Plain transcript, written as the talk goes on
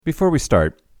Before we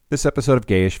start, this episode of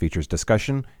Gayish features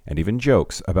discussion and even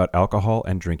jokes about alcohol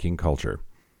and drinking culture.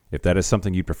 If that is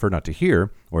something you'd prefer not to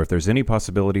hear, or if there's any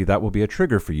possibility that will be a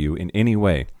trigger for you in any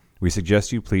way, we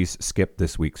suggest you please skip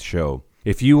this week's show.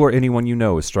 If you or anyone you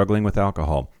know is struggling with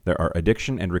alcohol, there are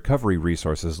addiction and recovery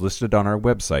resources listed on our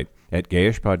website at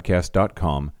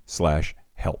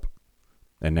gayishpodcast.com/help.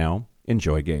 And now,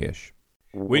 enjoy Gayish.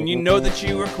 When you know that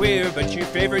you are queer, but your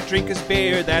favorite drink is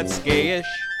beer, that's gayish.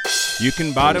 You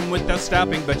can bottom without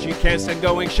stopping, but you can't stand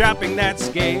going shopping, that's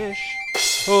gayish.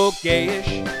 Oh,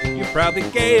 gayish, you're probably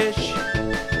gayish.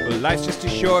 Well, life's just too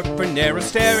short for narrow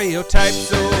stereotypes,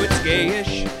 so it's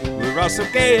gayish. We're also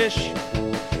gayish.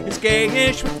 It's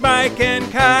Gayish with Mike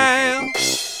and Kyle.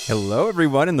 Hello,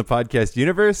 everyone in the podcast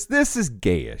universe. This is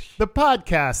Gayish. The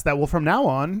podcast that will from now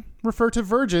on refer to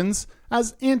virgins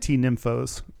as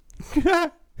anti-nymphos.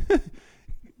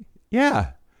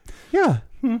 Yeah.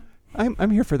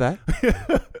 I'm here for that.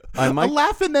 A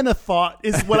laugh and then a thought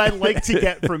is what I like to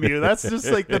get from you. That's just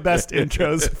like the best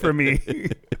intros for me.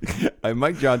 I'm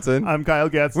Mike Johnson. I'm Kyle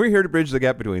Getz. We're here to bridge the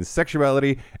gap between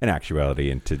sexuality and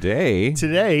actuality. And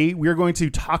today we're going to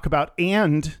talk about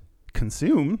and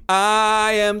consume.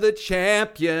 I am the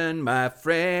champion, my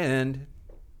friend.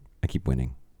 I keep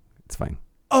winning. It's fine.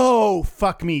 Oh,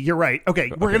 fuck me. You're right.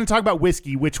 Okay. We're going to talk about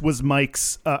whiskey, which was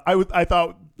Mike's. I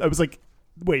was like,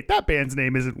 wait, that band's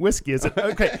name isn't Whiskey, is it?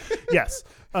 Okay. Yes.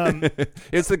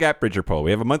 It's the Gap Bridger poll. We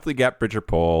have a monthly Gap Bridger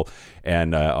poll,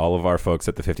 and all of our folks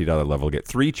at the $50 level get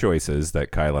three choices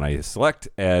that Kyle and I select,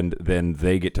 and then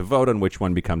they get to vote on which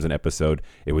one becomes an episode.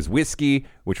 It was Whiskey,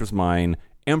 which was mine,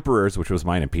 Emperors, which was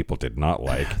mine, and people did not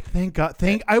like. Thank God.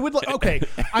 Okay.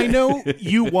 I know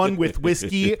you won with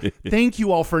Whiskey. Thank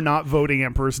you all for not voting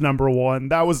Emperors number one.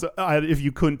 That was, if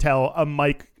you couldn't tell, a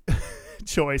Mike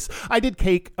choice. I did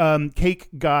Cake. Cake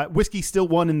got Whiskey still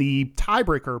won in the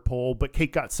tiebreaker poll, but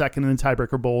Cake got second in the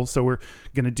tiebreaker bowl. So we're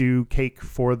gonna do Cake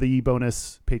for the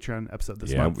bonus Patreon episode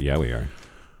this month. Yeah, we are.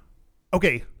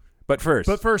 Okay, but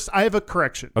first, I have a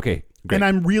correction. Okay, great. And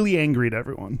I'm really angry at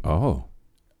everyone. Oh,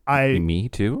 me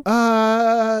too.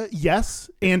 Yes,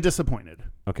 and disappointed.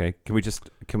 Okay, can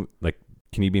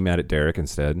you be mad at Derek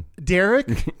instead?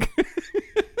 Derek,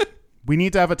 we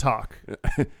need to have a talk.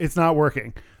 It's not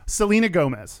working. Selena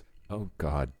Gomez. Oh,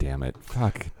 God damn it.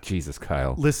 Fuck. Jesus,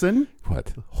 Kyle. Listen.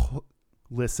 What?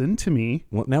 Listen to me.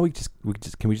 Well, now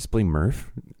can we just blame Murph?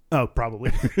 Oh,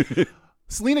 probably.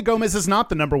 Selena Gomez is not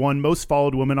the number one most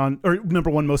followed number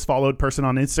one most followed person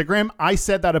on Instagram. I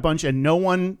said that a bunch and no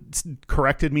one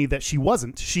corrected me that she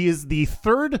wasn't. She is the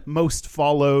third most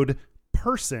followed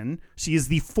person. She is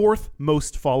the fourth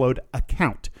most followed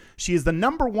account. She is the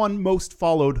number one most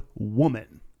followed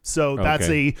woman. So that's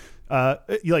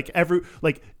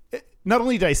not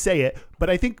only did I say it, but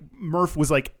I think Murph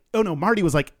was like, oh no, Marty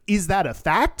was like, is that a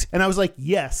fact? And I was like,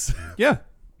 yes. Yeah.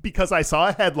 Because I saw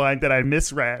a headline that I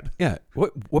misread. Yeah.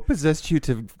 What possessed you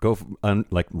to go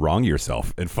wrong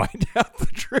yourself and find out the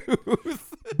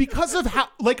truth? Because of how,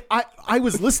 I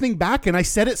was listening back and I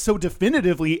said it so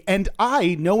definitively, and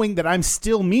I, knowing that I'm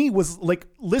still me, was like,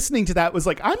 listening to that was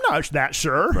like, I'm not that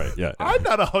sure. Right, yeah. I'm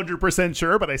not 100%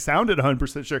 sure, but I sounded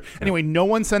 100% sure. Anyway, no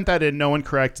one sent that in, no one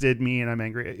corrected me, and I'm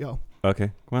angry at y'all.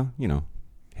 Okay, well,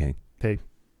 hey.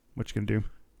 What you gonna do?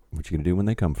 What you gonna do when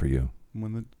they come for you?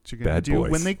 What you gonna do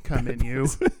when they come in you?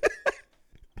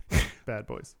 Bad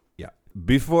boys. Yeah.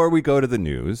 Before we go to the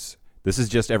news, this is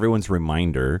just everyone's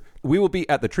reminder. We will be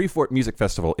at the Treefort Music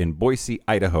Festival in Boise,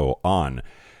 Idaho on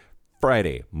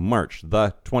Friday, March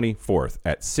the 24th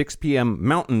at 6 p.m.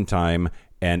 Mountain Time,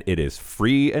 and it is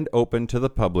free and open to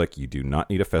the public. You do not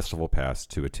need a festival pass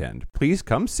to attend. Please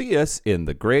come see us in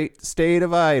the great state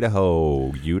of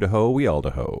Idaho. Udaho, we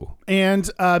aldaho. And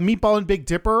Meatball and Big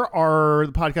Dipper are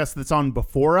the podcast that's on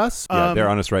before us. Yeah, they're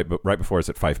on us right before us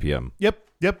at 5 p.m. Yep.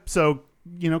 So,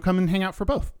 come and hang out for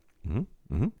both. Mm-hmm.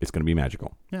 Mm-hmm. It's going to be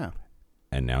magical. Yeah.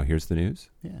 And now here's the news.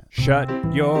 Yeah. Shut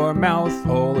your mouth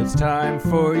hole. It's time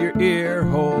for your ear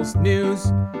holes.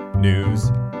 News.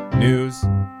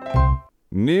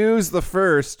 News the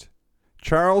first.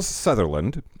 Charles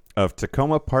Sutherland of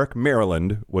Tacoma Park,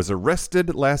 Maryland, was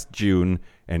arrested last June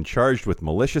and charged with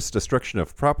malicious destruction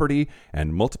of property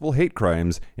and multiple hate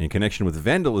crimes in connection with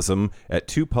vandalism at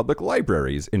two public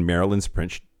libraries in Maryland's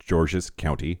Prince George's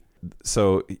County.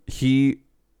 So he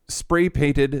spray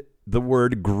painted the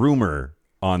word groomer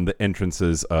on the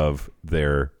entrances of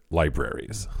their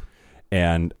libraries.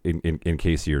 And in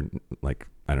case you're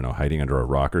hiding under a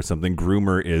rock or something,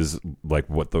 groomer is like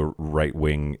what the right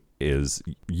wing is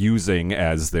using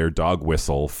as their dog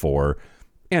whistle for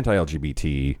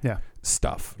anti-LGBT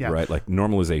stuff, right? Like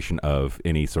normalization of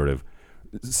any sort of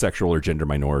sexual or gender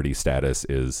minority status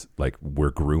is like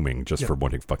we're grooming just for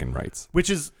wanting fucking rights. Which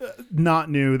is not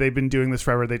new. They've been doing this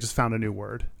forever. They just found a new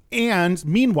word. And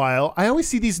meanwhile, I always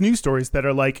see these news stories that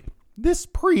are like, this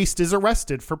priest is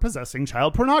arrested for possessing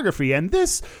child pornography. And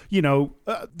this,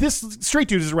 this straight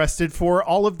dude is arrested for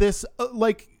all of this.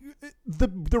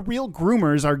 The real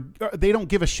groomers they don't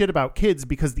give a shit about kids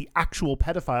because the actual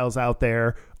pedophiles out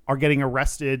there are getting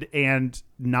arrested and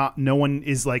no one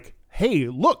is like, hey,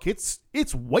 look, it's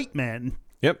white men.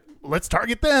 Yep. Let's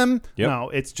target them. Yep. No,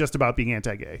 it's just about being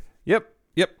anti-gay. Yep.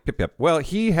 Well,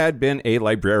 he had been a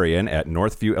librarian at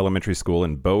Northview Elementary School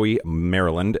in Bowie,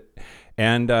 Maryland.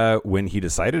 And when he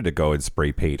decided to go and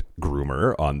spray paint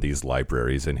groomer on these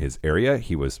libraries in his area,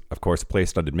 he was, of course,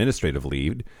 placed on administrative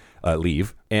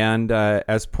leave. And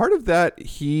as part of that,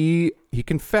 he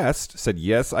confessed, said,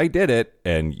 yes, I did it.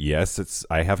 And yes,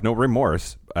 I have no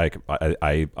remorse.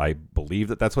 I believe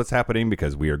that that's what's happening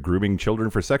because we are grooming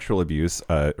children for sexual abuse,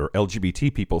 or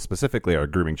LGBT people specifically are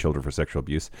grooming children for sexual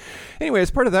abuse. Anyway, as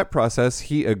part of that process,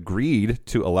 he agreed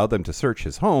to allow them to search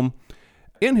his home.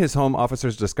 In his home,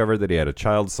 officers discovered that he had a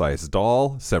child-sized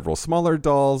doll, several smaller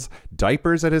dolls,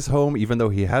 diapers at his home, even though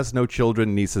he has no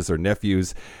children, nieces, or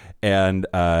nephews. And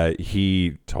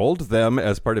he told them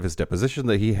as part of his deposition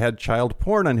that he had child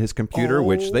porn on his computer,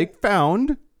 which they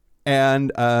found.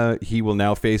 And he will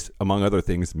now face, among other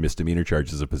things, misdemeanor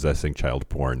charges of possessing child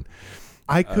porn.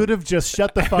 I could have just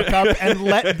shut the fuck up and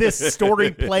let this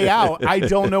story play out. I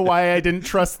don't know why I didn't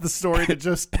trust the story to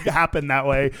just happen that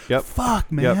way. Yep.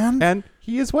 Fuck, man. Yep. And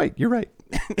he is white. You're right.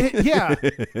 Yeah.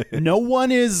 No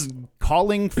one is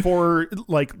calling for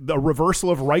like the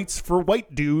reversal of rights for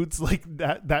white dudes. Like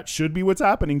that should be what's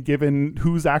happening given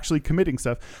who's actually committing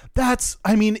stuff.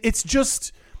 It's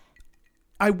just...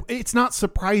 it's not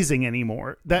surprising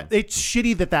anymore that it's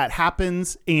shitty that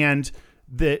happens and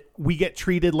that we get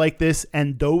treated like this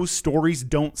and those stories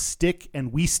don't stick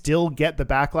and we still get the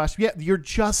backlash. Yeah, you're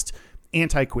just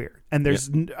anti-queer. And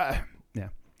there's...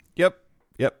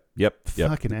 Yep.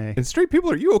 Fucking A. And straight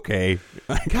people, are you okay?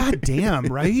 God damn,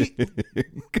 right?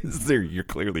 Because you're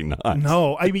clearly not.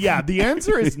 No. The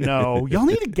answer is no. Y'all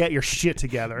need to get your shit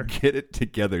together. Get it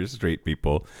together, straight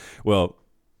people. Well,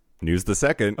 news the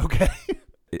second. Okay.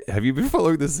 Have you been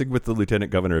following this thing with the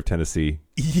Lieutenant Governor of Tennessee?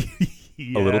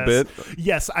 Yes. A little bit?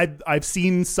 Yes, I've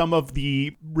seen some of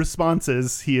the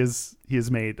responses he has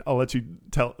made. I'll let you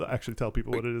tell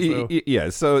people what it is, though. Yeah,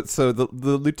 so the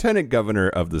Lieutenant Governor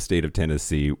of the state of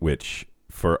Tennessee, which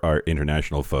for our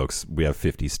international folks, we have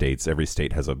 50 states. Every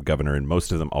state has a governor, and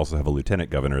most of them also have a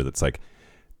lieutenant governor that's like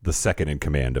the second in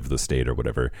command of the state or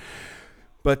whatever.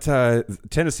 But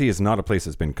Tennessee is not a place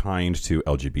that's been kind to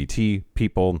LGBT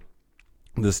people.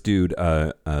 This dude,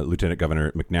 Lieutenant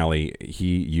Governor McNally,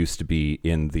 he used to be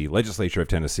in the legislature of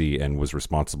Tennessee and was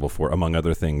responsible for, among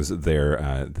other things,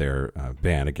 their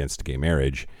ban against gay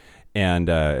marriage. And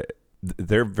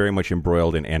they're very much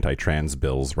embroiled in anti-trans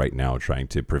bills right now, trying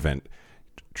to prevent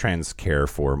trans care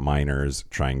for minors,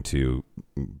 trying to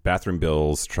bathroom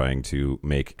bills, trying to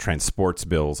make trans sports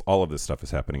bills. All of this stuff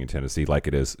is happening in Tennessee like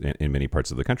it is in many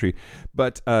parts of the country.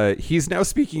 But he's now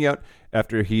speaking out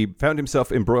after he found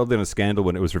himself embroiled in a scandal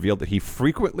when it was revealed that he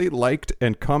frequently liked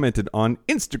and commented on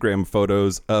Instagram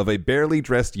photos of a barely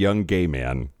dressed young gay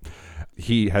man.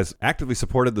 He has actively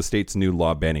supported the state's new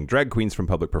law banning drag queens from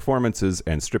public performances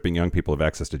and stripping young people of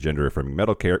access to gender-affirming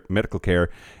medical care,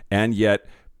 and yet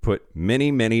put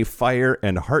many, many fire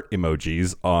and heart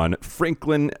emojis on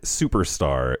Franklin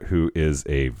Superstar, who is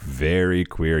a very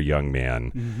queer young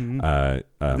man.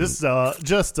 Mm-hmm. This is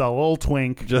just a little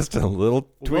twink. Just a little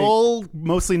twink. Little,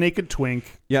 mostly naked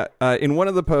twink. Yeah. In one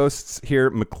of the posts here,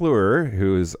 McClure,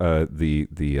 who is the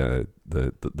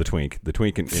twink, the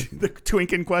twink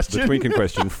in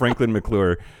question, Franklin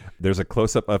McClure, there's a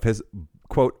close-up of his,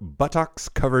 quote, buttocks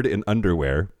covered in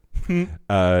underwear.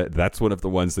 That's one of the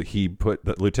ones that he put,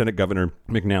 that Lieutenant Governor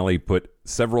McNally put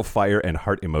several fire and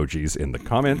heart emojis in the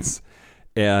comments.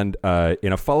 And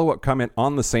in a follow-up comment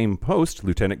on the same post,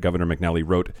 Lieutenant Governor McNally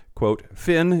wrote, quote,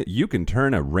 Finn, you can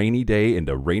turn a rainy day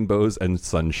into rainbows and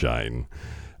sunshine.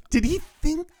 Did he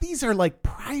think these are like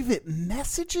private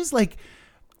messages? Like,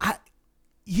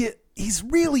 he's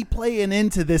really playing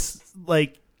into this,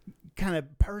 like, kind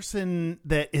of person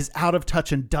that is out of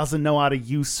touch and doesn't know how to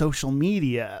use social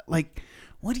media. Like,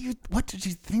 what did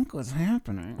you think was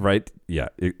happening? Right. Yeah,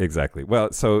 exactly.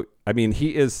 Well, so, I mean,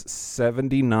 he is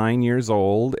 79 years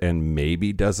old and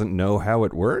maybe doesn't know how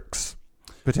it works.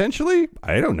 Potentially,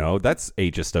 I don't know. That's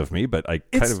ageist of me, but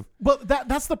Well,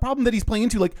 that's the problem that he's playing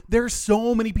into. Like, there's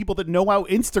so many people that know how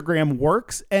Instagram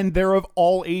works, and they're of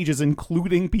all ages,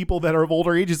 including people that are of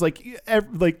older ages.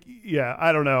 Yeah,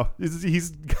 I don't know.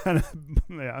 He's kind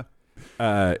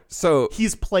of So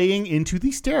he's playing into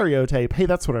the stereotype. Hey,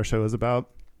 that's what our show is about.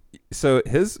 So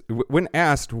when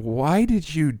asked, why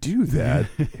did you do that?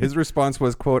 His response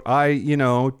was, quote, I,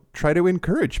 try to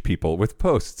encourage people with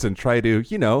posts and try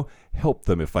to, help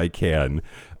them if I can.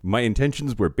 My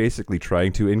intentions were basically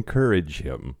trying to encourage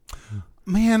him.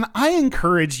 Man, I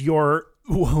encourage your,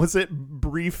 what was it,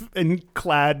 brief and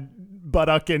clad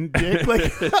buttock and dick.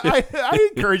 Like, I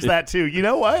encourage that too. You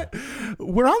know what?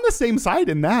 We're on the same side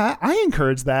in that. I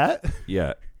encourage that.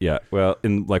 Yeah. Yeah, well,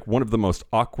 in like one of the most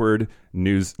awkward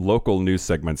local news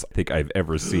segments I think I've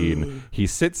ever seen, he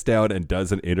sits down and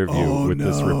does an interview with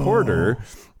this reporter.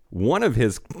 One of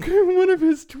his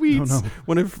tweets,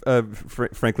 one of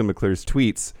Franklin McClure's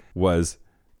tweets was,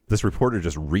 this reporter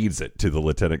just reads it to the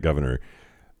lieutenant governor.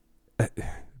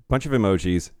 Bunch of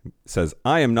emojis, says,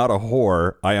 I am not a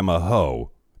whore, I am a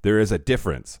hoe. There is a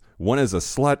difference. One is a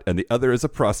slut and the other is a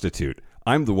prostitute.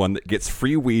 I'm the one that gets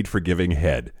free weed for giving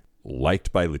head.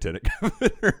 Liked by Lieutenant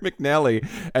Governor McNally.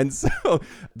 And so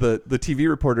the TV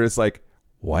reporter is like,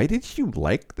 why did you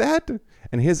like that?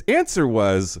 And his answer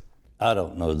was, I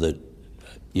don't know that,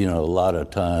 a lot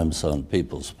of times on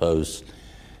people's posts,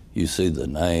 you see the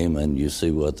name and you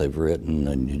see what they've written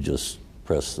and you just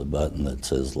press the button that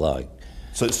says like.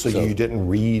 So you didn't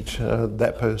read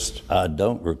that post? I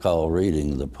don't recall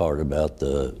reading the part about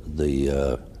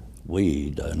the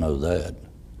weed. I know that.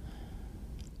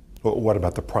 Well, what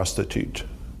about the prostitute?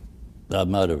 I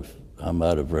might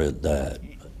have read that.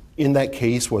 In that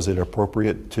case, was it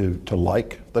appropriate to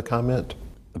like the comment?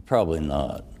 Probably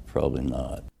not.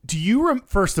 Do you,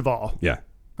 first of all, yeah,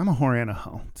 I'm a whore and a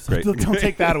hoe. So Great. don't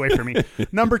take that away from me.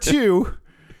 Number two,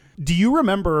 do you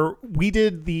remember we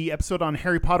did the episode on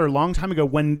Harry Potter a long time ago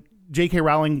when J.K.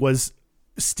 Rowling was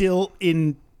still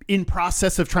in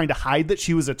process of trying to hide that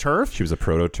she was a TERF? She was a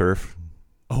proto-TERF.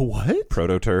 Oh, what?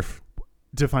 Proto-TERF.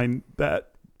 Define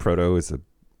that. Proto is a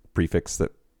prefix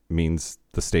that means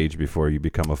the stage before you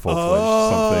become a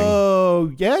full-fledged something.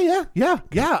 Oh,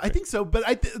 yeah. I think so.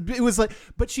 But it was like,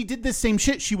 but she did this same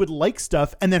shit. She would like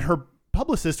stuff, and then her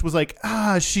publicist was like,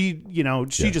 she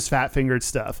just fat-fingered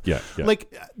stuff. Yeah.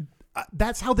 Like,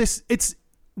 that's how this,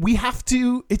 we have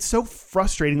to, it's so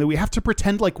frustrating that we have to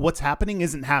pretend like what's happening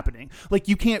isn't happening. Like,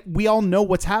 we all know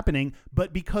what's happening,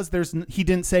 but because he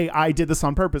didn't say, I did this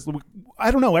on purpose. I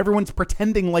don't know. Everyone's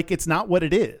pretending like it's not what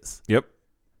it is. Yep.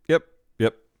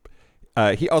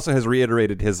 He also has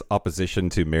reiterated his opposition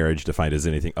to marriage defined as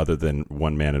anything other than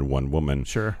one man and one woman.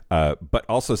 Sure. But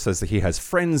also says that he has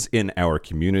friends in our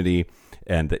community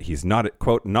and that he's not,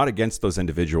 quote, not against those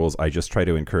individuals. I just try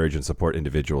to encourage and support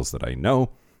individuals that I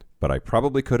know. But I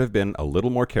probably could have been a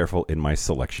little more careful in my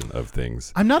selection of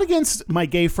things. I'm not against my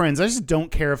gay friends. I just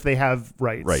don't care if they have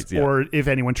rights or if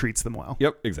anyone treats them well.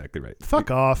 Yep, exactly right.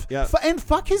 Fuck off. Yeah. And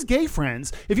fuck his gay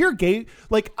friends. If you're gay,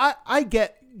 like, I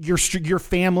get your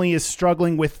family is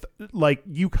struggling with like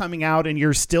you coming out and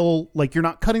you're still like, you're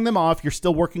not cutting them off. You're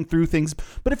still working through things.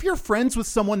 But if you're friends with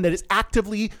someone that is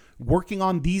actively working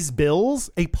on these bills,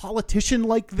 a politician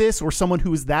like this, or someone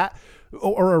who is that,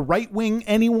 or a right-wing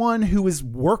anyone who is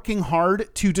working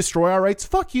hard to destroy our rights,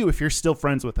 fuck you if you're still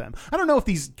friends with them. I don't know if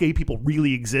these gay people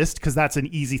really exist, because that's an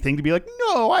easy thing to be like,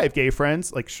 no, I have gay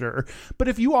friends. Like, sure. But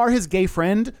if you are his gay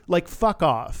friend, like, fuck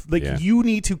off. Like, you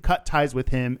need to cut ties with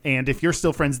him, and if you're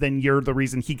still friends, then you're the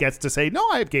reason he gets to say, no,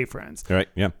 I have gay friends. All right,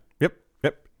 yeah.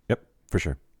 Yep, for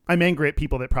sure. I'm angry at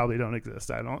people that probably don't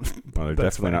exist. I don't. Well, they're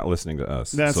definitely not listening to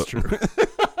us. That's true.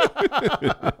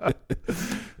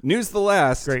 News the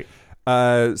last. Great.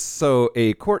 So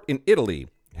a court in Italy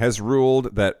has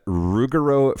ruled that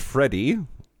Ruggero Freddy,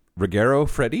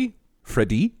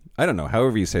 I don't know,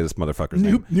 however you say this motherfucker's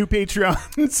name. New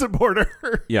Patreon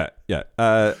supporter. Yeah.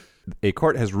 A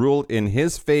court has ruled in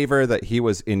his favor that he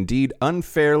was indeed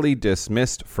unfairly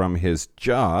dismissed from his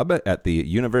job at the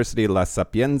University La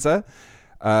Sapienza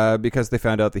because they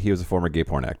found out that he was a former gay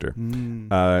porn actor.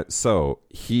 So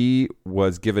he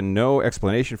was given no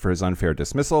explanation for his unfair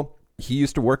dismissal. He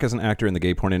used to work as an actor in the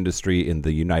gay porn industry in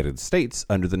the United States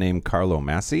under the name Carlo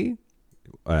Massi.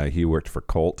 He worked for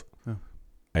Colt. Oh.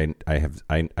 I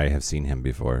have seen him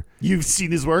before. You've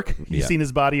seen his work? You've seen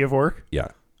his body of work? Yeah.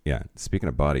 Speaking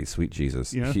of body, sweet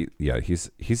Jesus. Yeah. He's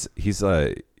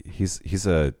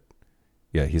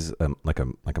like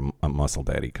a muscle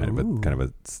daddy kind of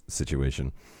a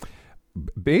situation.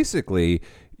 Basically,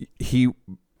 he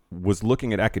was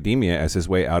looking at academia as his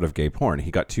way out of gay porn. He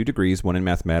got 2 degrees, one in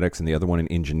mathematics and the other one in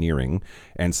engineering,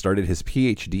 and started his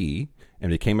PhD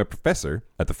and became a professor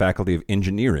at the Faculty of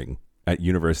Engineering at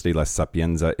University La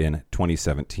Sapienza in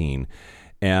 2017.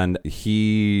 And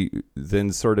he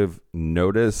then sort of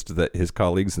noticed that his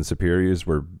colleagues and superiors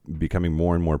were becoming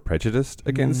more and more prejudiced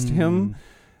against him.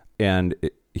 And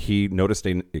he noticed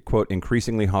a, quote,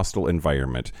 increasingly hostile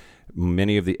environment.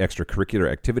 Many of the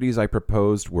extracurricular activities I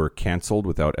proposed were canceled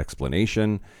without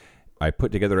explanation. I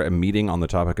put together a meeting on the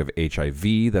topic of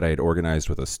HIV that I had organized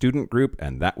with a student group,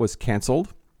 and that was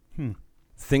canceled.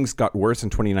 Things got worse in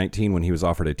 2019 when he was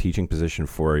offered a teaching position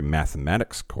for a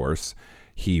mathematics course.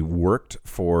 He worked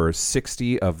for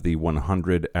 60 of the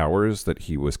 100 hours that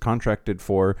he was contracted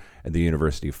for, and the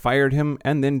university fired him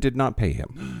and then did not pay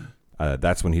him.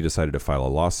 That's when he decided to file a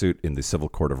lawsuit in the Civil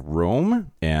Court of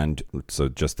Rome. And so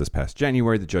just this past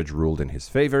January, the judge ruled in his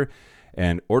favor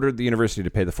and ordered the university to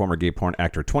pay the former gay porn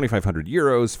actor 2,500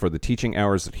 euros for the teaching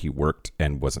hours that he worked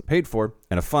and wasn't paid for,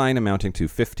 and a fine amounting to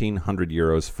 1,500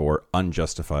 euros for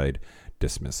unjustified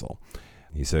dismissal.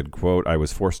 He said, quote, I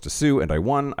was forced to sue and I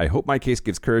won. I hope my case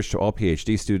gives courage to all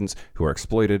PhD students who are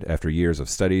exploited after years of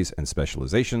studies and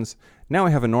specializations. Now I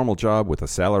have a normal job with a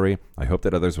salary. I hope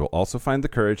that others will also find the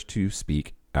courage to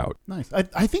speak out. Nice.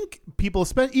 I think people,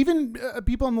 even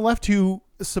people on the left who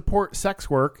support sex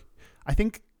work, I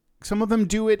think some of them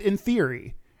do it in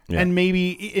theory. Yeah. And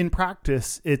maybe in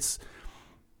practice, it's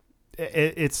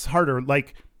harder.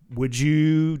 Like, would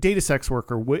you date a sex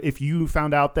worker? If you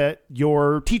found out that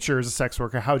your teacher is a sex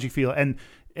worker, how would you feel?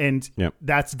 And yep.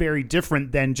 That's very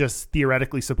different than just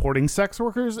theoretically supporting sex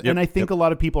workers. Yep. And I think a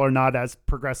lot of people are not as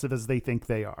progressive as they think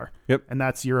they are. Yep. And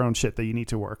that's your own shit that you need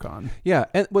to work on. Yeah.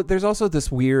 And but there's also this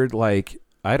weird, like,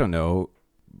 I don't know,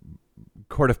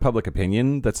 court of public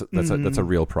opinion. That's a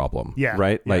real problem. Yeah.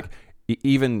 Right. Yeah. Like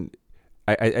even.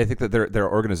 I think that there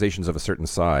are organizations of a certain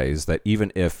size that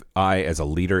even if I, as a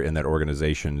leader in that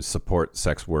organization, support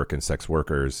sex work and sex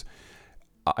workers,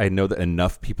 I know that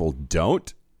enough people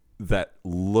don't, that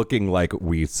looking like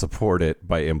we support it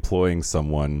by employing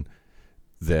someone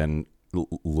then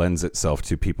lends itself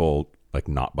to people like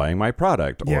not buying my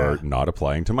product or not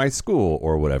applying to my school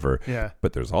or whatever. Yeah.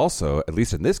 But there's also, at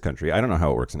least in this country, I don't know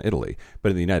how it works in Italy,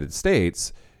 but in the United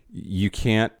States, you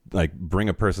can't like bring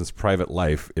a person's private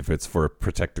life, if it's for a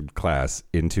protected class,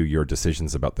 into your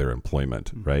decisions about their employment,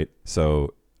 right?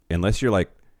 So unless you're like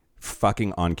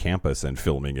fucking on campus and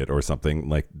filming it or something,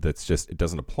 like that's just, it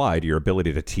doesn't apply to your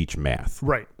ability to teach math.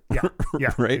 Right. Yeah.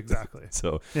 Yeah. Right. Exactly.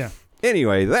 So yeah.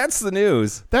 Anyway, that's the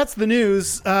news. That's the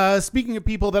news. Speaking of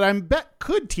people that I bet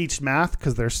could teach math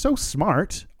because they're so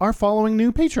smart, our following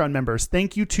new Patreon members.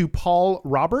 Thank you to Paul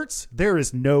Roberts. There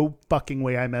is no fucking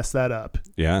way I messed that up.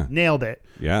 Yeah. Nailed it.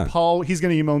 Yeah. Paul, he's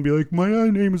going to email and be like, my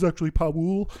name is actually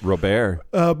Paul Robert.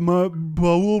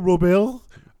 Paul Robert.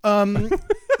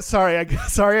 Sorry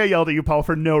I yelled at you, Paul,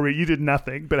 for no reason. You did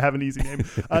nothing but have an easy name.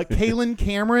 Kaylin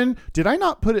Cameron. Did I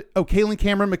not put it? Oh, Kaylin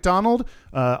Cameron McDonald.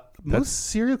 Most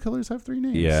serial killers have 3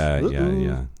 names. Yeah.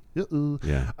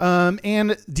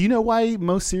 And do you know why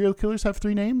most serial killers have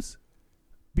 3 names?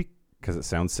 Because it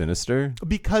sounds sinister.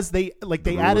 Because they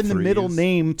add in the middle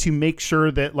name to make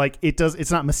sure that like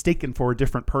it's not mistaken for a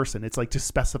different person. It's like to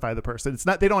specify the person. It's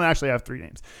not. They don't actually have 3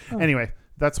 names. Oh. Anyway,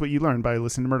 that's what you learn by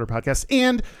listening to Murder Podcasts.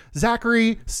 And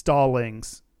Zachary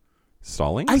Stallings.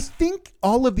 Stallings? I think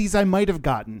all of these I might have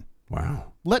gotten.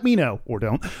 Wow. Let me know or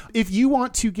don't if you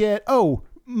want to get.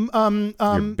 You're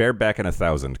barebacking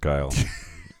 1,000, Kyle.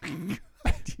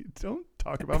 Don't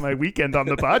talk about my weekend on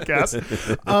the podcast.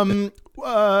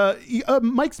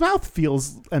 Mike's mouth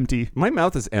feels empty. My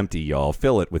mouth is empty, y'all.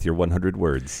 Fill it with your 100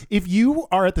 words. If you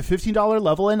are at the $15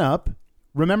 level and up,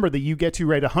 remember that you get to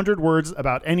write 100 words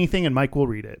about anything and Mike will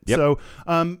read it. Yep. So,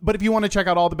 but if you want to check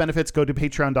out all the benefits, go to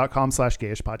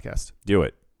patreon.com/gayishpodcast. Do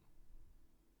it.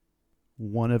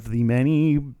 One of the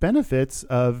many benefits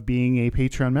of being a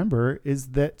Patreon member is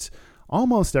that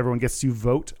almost everyone gets to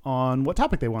vote on what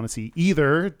topic they want to see.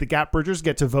 Either the Gap Bridgers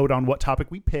get to vote on what topic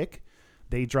we pick.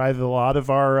 They drive a lot of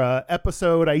our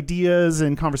episode ideas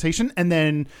and conversation. And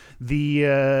then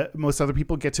the most other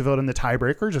people get to vote on the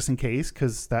tiebreaker just in case,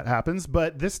 because that happens.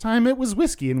 But this time it was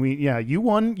whiskey. And you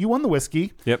won the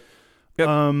whiskey. Yep.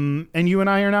 And you and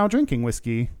I are now drinking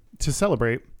whiskey to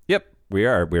celebrate. Yep. We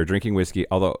are drinking whiskey,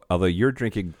 although you're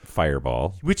drinking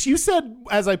Fireball, which you said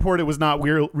as I poured it was not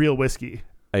real whiskey.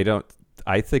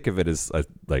 I think of it as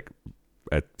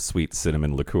a sweet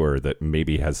cinnamon liqueur that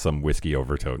maybe has some whiskey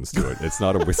overtones to it. It's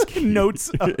not a whiskey. Notes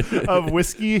of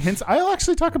whiskey hints. I'll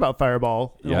actually talk about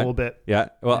Fireball in a little bit. Yeah.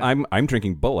 Well, yeah. I'm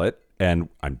drinking Bullet, And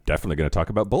I'm definitely going to talk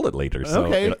about Bullet later. So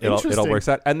Okay, it all interesting. works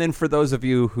out. And then for those of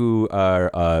you who are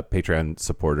Patreon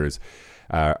supporters,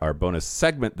 our bonus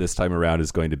segment this time around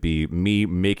is going to be me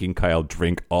making Kyle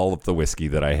drink all of the whiskey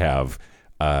that I have,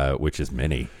 which is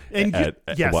many. And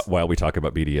yes. While we talk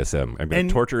about BDSM, I'm going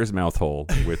to torture his mouth hole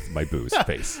with my booze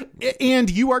face. And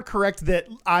you are correct that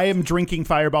I am drinking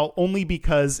Fireball only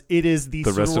because it is the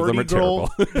rest of them are girl.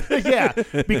 terrible. Yeah,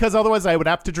 because otherwise I would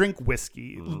have to drink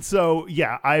whiskey. So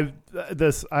yeah, I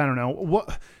don't know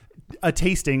what a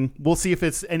tasting. We'll see if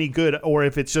it's any good or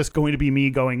if it's just going to be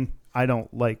me going, I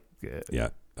don't like it. Yeah.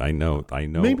 I know.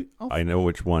 Maybe I know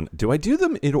which one. Do I do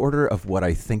them in order of what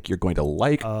I think you're going to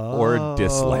like or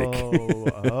dislike?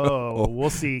 We'll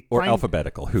see. Or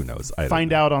alphabetical. Who knows? I Find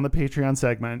don't know. out on the Patreon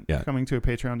segment. Yeah. Coming to a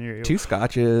Patreon near you. 2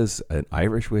 scotches, an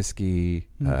Irish whiskey,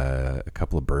 a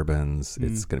couple of bourbons.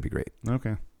 It's going to be great.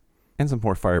 Okay. And some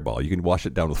more Fireball. You can wash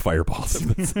it down with Fireballs.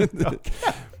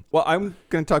 Well, I'm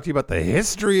going to talk to you about the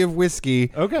history of whiskey.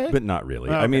 Okay. But not really.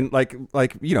 Okay. I mean, like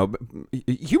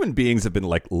human beings have been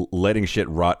like letting shit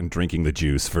rot and drinking the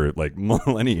juice for like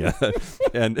millennia.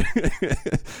 And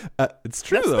it's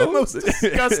true, That's though. the most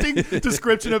disgusting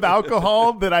description of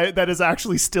alcohol that is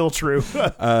actually still true.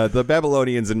 The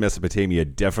Babylonians in Mesopotamia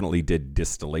definitely did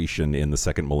distillation in the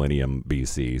 2nd millennium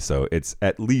BC. So it's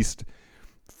at least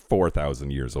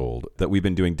 4,000 years old that we've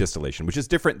been doing distillation, which is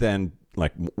different than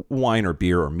like wine or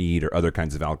beer or mead or other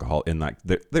kinds of alcohol. In like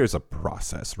there's a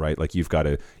process, right? Like you've got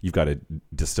to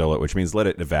distill it, which means let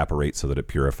it evaporate so that it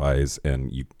purifies,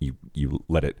 and you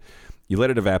let it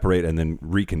evaporate and then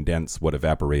recondense what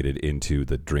evaporated into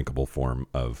the drinkable form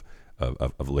of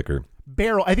liquor.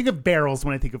 Barrel. I think of barrels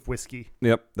when I think of whiskey.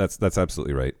 Yep, that's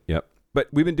absolutely right. Yep, but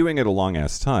we've been doing it a long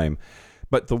ass time.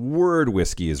 But the word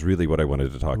whiskey is really what I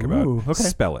wanted to talk about. Okay.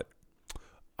 Spell it.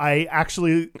 I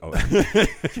actually,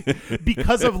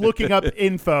 because of looking up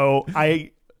info,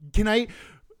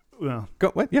 well,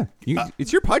 Go, what? Yeah.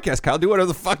 It's your podcast, Kyle. Do whatever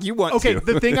the fuck you want okay, to.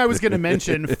 the thing I was going to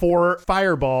mention for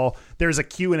Fireball, there's a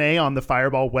Q&A on the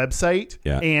Fireball website.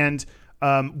 Yeah. And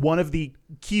one of the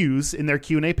Q's in their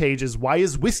Q&A page is, why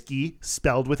is whiskey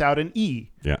spelled without an E?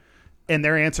 Yeah. And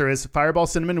their answer is, Fireball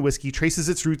Cinnamon Whiskey traces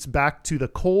its roots back to the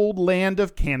cold land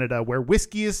of Canada, where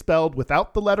whiskey is spelled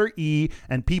without the letter E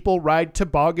and people ride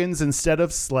toboggans instead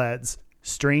of sleds.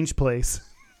 Strange place.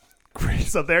 Great.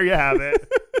 So there you have it.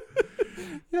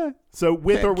 Yeah. So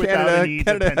with or without Canada, an E,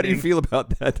 Canada, how do you depending. feel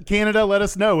about that? Canada, let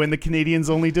us know in the Canadians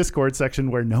only Discord section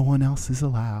where no one else is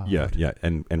allowed. Yeah, yeah.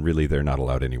 And really, they're not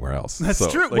allowed anywhere else. That's So,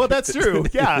 true. like- Well, that's true.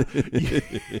 Yeah.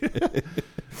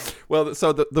 Well,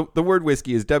 so the word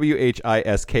whiskey is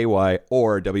WHISKY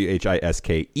or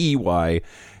WHISKEY.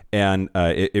 And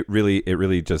it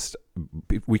really just,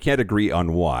 we can't agree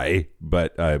on why,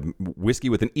 but whiskey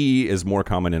with an E is more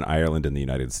common in Ireland and the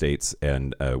United States,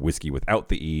 and whiskey without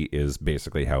the E is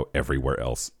basically how everywhere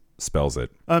else spells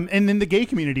it. And in the gay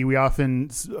community, we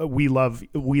love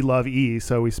E,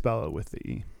 so we spell it with the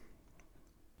E.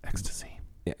 Ecstasy.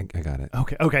 Yeah, I got it.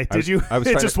 Okay. I was It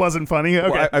trying just to- wasn't funny. Okay.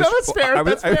 Well, No, that's fair.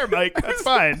 that's That's fair, Mike. That's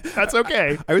fine. That's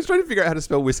okay. I was trying to figure out how to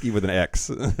spell whiskey with an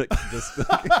X.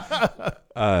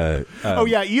 Oh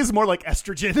yeah, E is more like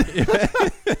estrogen.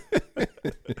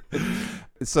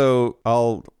 So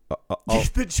I'll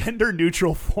The gender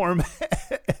neutral form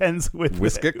ends with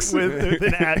Whiskix? with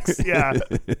an X. Yeah.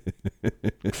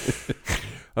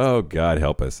 Oh, God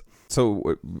help us.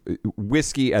 So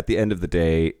whiskey at the end of the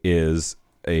day is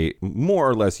a more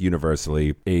or less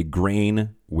universally a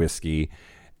grain whiskey,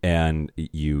 and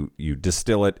you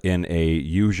distill it in a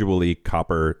usually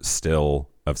copper still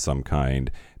of some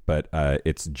kind, but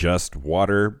it's just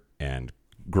water and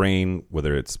grain,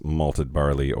 whether it's malted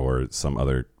barley or some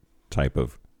other type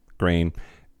of grain,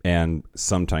 and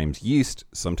sometimes yeast,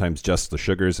 sometimes just the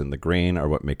sugars and the grain are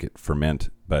what make it ferment,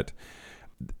 but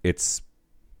it's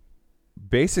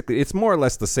basically, it's more or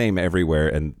less the same everywhere,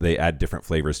 and they add different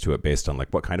flavors to it based on like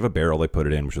what kind of a barrel they put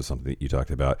it in, which is something that you talked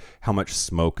about, how much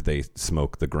smoke they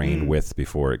smoke the grain with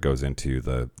before it goes into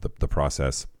the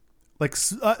process. Like,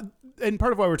 and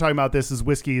part of why we're talking about this is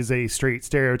whiskey is a straight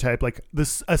stereotype. Like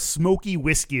a smoky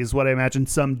whiskey is what I imagine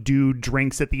some dude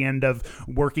drinks at the end of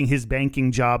working his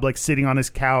banking job, like sitting on his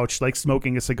couch, like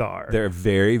smoking a cigar. They're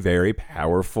very, very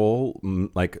powerful,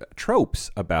 like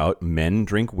tropes about men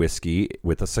drink whiskey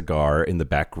with a cigar in the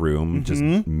back room, just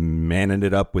manning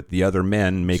it up with the other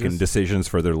men, making decisions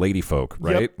for their lady folk,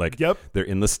 right? They're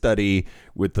in the study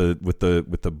with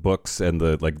the books and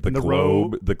the And the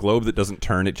globe, robe. the globe that doesn't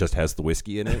turn, it just has the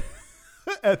whiskey in it.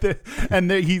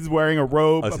 and he's wearing a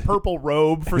robe, a purple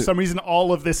robe. For some reason,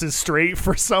 all of this is straight.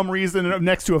 For some reason,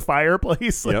 next to a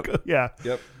fireplace. Like, yeah.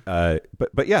 Yep.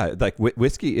 But yeah, like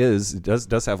whiskey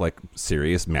does have like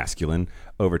serious masculine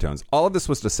overtones. All of this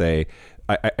was to say,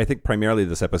 I think primarily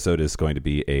this episode is going to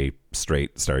be a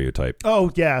straight stereotype.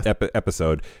 Oh yeah,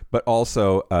 episode. But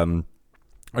also,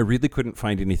 I really couldn't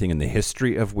find anything in the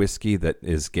history of whiskey that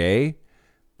is gay,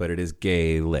 but it is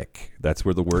Gaelic. That's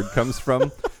where the word comes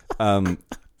from.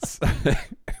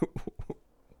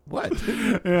 What?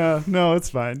 Yeah, no, it's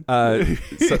fine.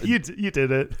 So you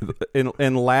did it.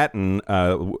 In Latin,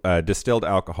 distilled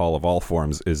alcohol of all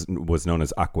forms was known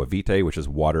as aqua vitae, which is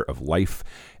water of life,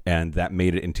 and that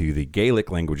made it into the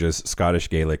Gaelic languages, Scottish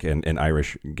Gaelic and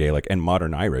Irish Gaelic, and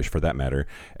modern Irish for that matter,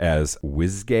 as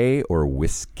whiskey or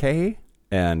whiskey,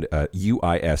 and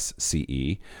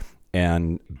UISCE,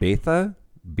 and Betha.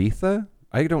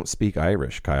 I don't speak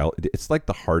Irish, Kyle. It's like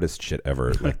the hardest shit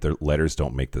ever. Like the letters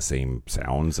don't make the same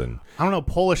sounds, and I don't know.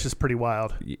 Polish is pretty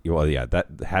wild. Well, yeah, that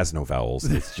has no vowels.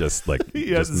 It's just like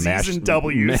just Z's mashed and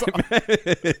W's.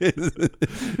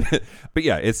 But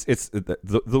yeah, it's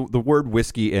the word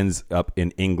whiskey ends up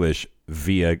in English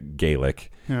via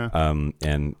Gaelic. Yeah.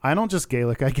 And I don't just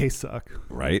Gaelic. I gay suck.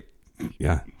 Right.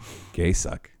 Yeah. Gay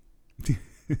suck.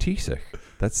 Taoiseach.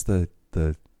 That's the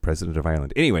president of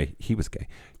Ireland. Anyway, he was gay.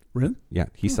 Really? Yeah,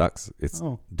 he sucks. It's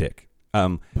dick.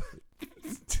 You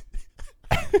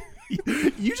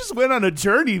just went on a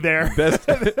journey there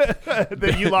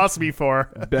that you lost me for.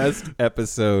 Best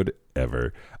episode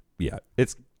ever. Yeah,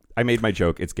 I made my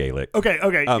joke. It's Gaelic. Okay.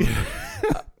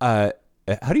 How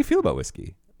do you feel about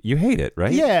whiskey? You hate it,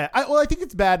 right? Yeah. I think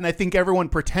it's bad, and I think everyone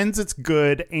pretends it's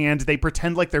good, and they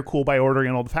pretend like they're cool by ordering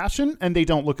an old fashioned, and they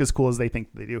don't look as cool as they think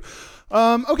they do.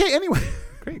 Okay. Anyway.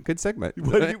 Great, good segment.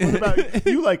 What about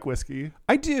you? Like whiskey?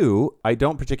 I do. I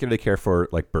don't particularly care for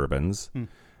like bourbons.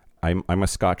 I'm a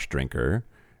Scotch drinker,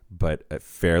 but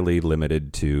fairly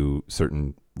limited to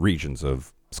certain regions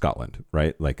of Scotland.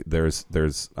 Right? Like there's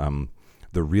the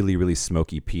really really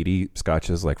smoky peaty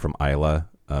Scotches like from Islay.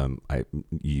 I'm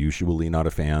usually not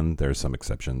a fan. There's some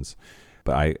exceptions,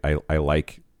 but I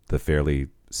like the fairly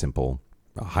simple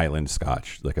Highland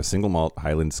Scotch, like a single malt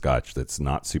Highland Scotch that's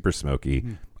not super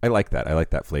smoky. I like that. I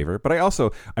like that flavor. But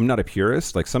I'm not a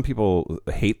purist. Like some people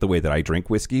hate the way that I drink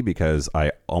whiskey because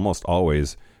I almost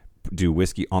always do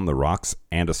whiskey on the rocks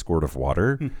and a squirt of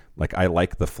water. Like I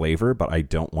like the flavor, but I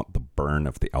don't want the burn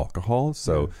of the alcohol.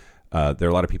 So there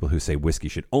are a lot of people who say whiskey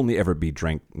should only ever be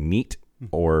drank neat,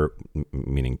 or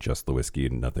meaning just the whiskey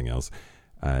and nothing else.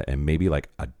 And maybe like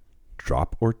a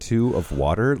drop or two of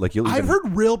water. Like I've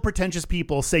heard real pretentious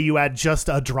people say you add just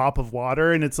a drop of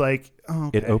water, and it's like, oh,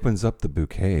 okay. It opens up the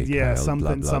bouquet. Yeah, Kyle,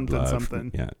 something.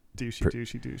 Yeah,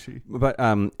 douchey. But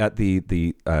at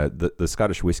the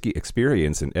Scottish Whiskey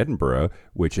Experience in Edinburgh,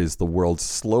 which is the world's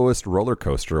slowest roller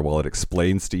coaster, while it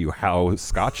explains to you how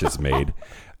Scotch is made.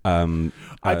 I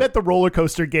bet the roller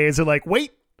coaster gays are like,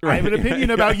 wait. Right. I have an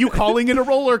opinion about you calling it a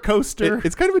roller coaster.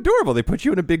 It's kind of adorable. They put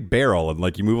you in a big barrel and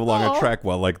like you move along a track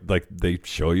while like they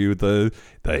show you the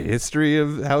history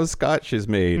of how Scotch is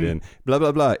made and blah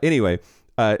blah blah. Anyway,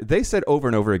 they said over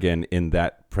and over again in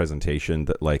that presentation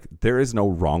that like there is no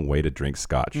wrong way to drink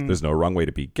Scotch. There's no wrong way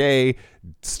to be gay.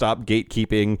 Stop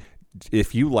gatekeeping.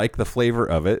 If you like the flavor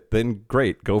of it, then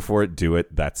great, go for it, do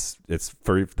it.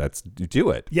 Do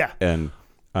it. Yeah. And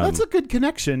that's a good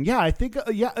connection. Yeah, I think,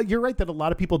 you're right that a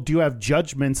lot of people do have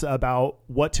judgments about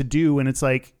what to do. And it's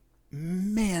like,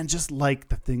 man, just like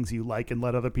the things you like and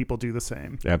let other people do the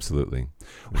same. Absolutely.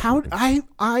 How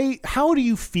do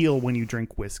you feel when you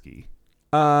drink whiskey?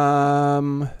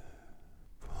 So,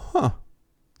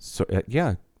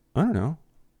 yeah, I don't know.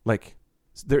 Like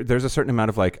there's a certain amount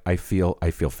of like, I feel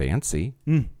fancy.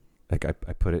 Like I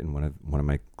put it in one of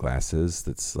my glasses.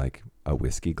 That's like a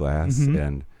whiskey glass.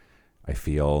 And I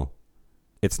feel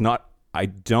it's not, I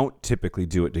don't typically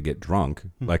do it to get drunk.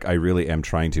 Like I really am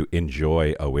trying to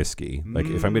enjoy a whiskey. Like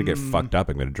if I'm going to get fucked up,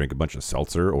 I'm going to drink a bunch of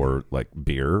seltzer or like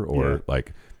beer or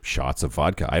like shots of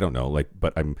vodka. I don't know. Like,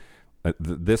 but I'm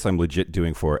legit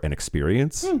doing for an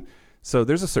experience. So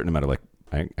there's a certain amount of like,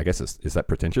 I guess is that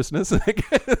pretentiousness? Yeah,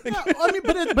 I mean,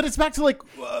 but it's back to like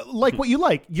what you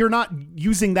like. You're not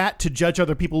using that to judge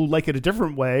other people who like it a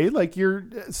different way. Like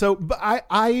but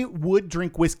I would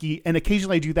drink whiskey, and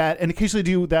occasionally I do that, and occasionally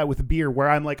do that with beer, where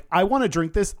I'm like, I want to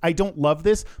drink this. I don't love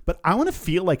this, but I want to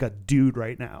feel like a dude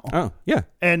right now. Oh yeah,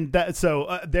 and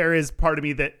there is part of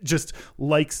me that just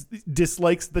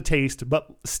dislikes the taste,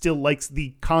 but still likes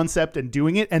the concept and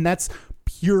doing it, and that's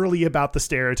purely about the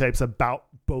stereotypes about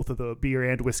both of the beer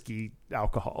and whiskey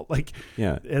alcohol. Like,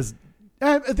 yeah, as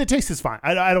The taste is fine.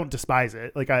 I don't despise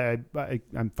it. Like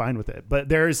I'm fine with it. But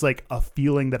there is like a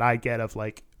feeling that I get of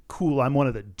like, cool, I'm one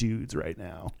of the dudes right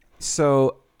now.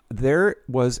 So there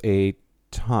was a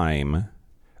time.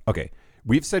 Okay,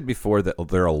 we've said before that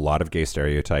there are a lot of gay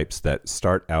stereotypes that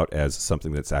start out as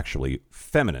something that's actually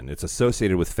feminine. It's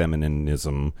associated with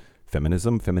femininity.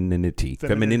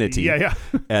 Yeah.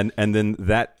 and then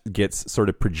that gets sort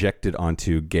of projected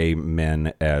onto gay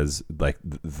men as like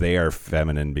they are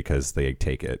feminine because they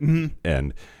take it,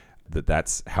 and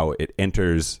that's how it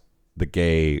enters the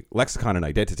gay lexicon and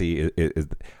identity.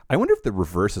 I wonder if the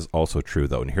reverse is also true,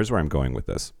 though, and here's where I'm going with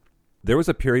this. There was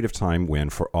a period of time when,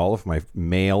 for all of my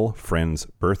male friends'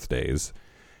 birthdays,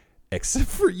 except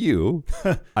for you,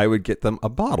 I would get them a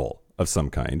bottle of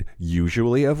some kind,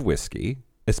 usually of whiskey,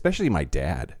 especially my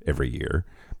dad every year.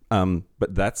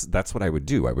 But that's what I would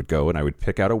do. I would go and I would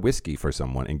pick out a whiskey for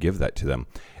someone and give that to them.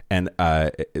 And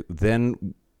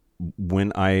then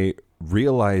when I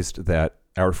realized that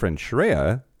our friend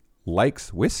Shreya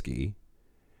likes whiskey,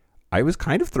 I was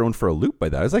kind of thrown for a loop by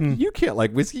that. I was like, you can't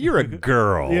like whiskey. You're a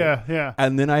girl. Yeah.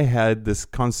 And then I had this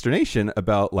consternation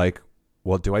about like,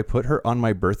 well, do I put her on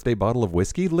my birthday bottle of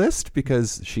whiskey list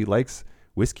because she likes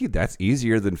whiskey? That's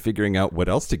easier than figuring out what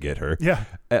else to get her. Yeah.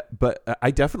 But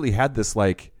I definitely had this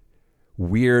like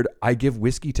weird, I give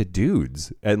whiskey to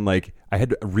dudes, and like I had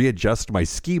to readjust my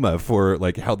schema for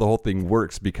like how the whole thing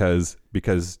works because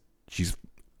she's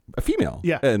a female.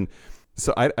 Yeah. And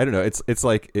so I don't know. It's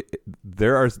like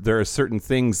there are certain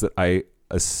things that I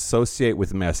associate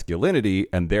with masculinity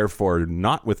and therefore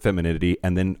not with femininity,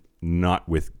 and then not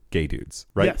with gay dudes,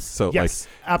 right? Yes. So yes,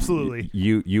 like absolutely.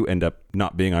 You end up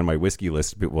not being on my whiskey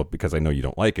list, well, because I know you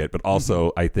don't like it, but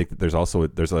also I think that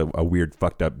there's a weird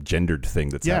fucked up gendered thing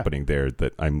that's happening there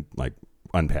that I'm like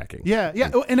unpacking. Yeah.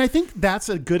 And I think that's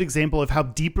a good example of how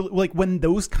deeply, like when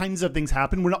those kinds of things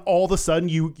happen, when all of a sudden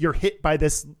you're hit by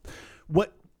this,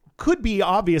 what could be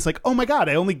obvious, like, oh my God,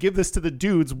 I only give this to the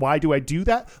dudes. Why do I do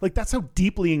that? Like, that's how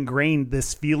deeply ingrained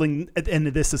this feeling and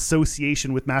this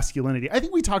association with masculinity. I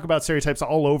think we talk about stereotypes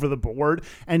all over the board,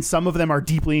 and some of them are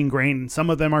deeply ingrained, and some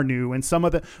of them are new, and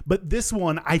but this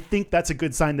one, I think that's a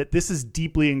good sign that this is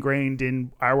deeply ingrained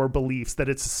in our beliefs, that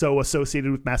it's so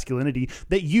associated with masculinity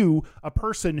that you, a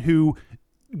person who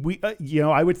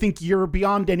I would think you're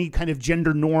beyond any kind of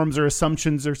gender norms or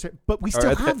assumptions, but we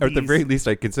still have or these. at the very least,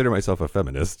 I consider myself a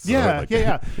feminist. So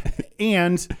Yeah.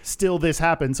 And still this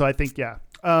happens. So I think,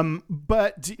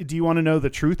 but do you want to know the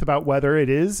truth about whether it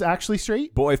is actually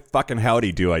straight? Boy, fucking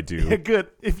howdy do I do. Yeah, good.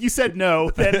 If you said no,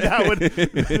 then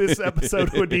this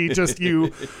episode would be just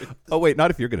you. Oh, wait, not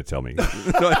if you're going to tell me.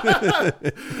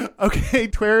 Okay,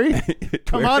 Twerry,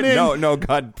 come on in. No,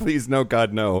 God, please, no,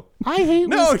 God, no. I hate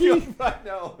whiskey.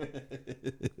 No.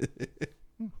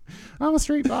 I'm a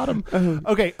straight bottom.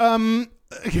 Okay,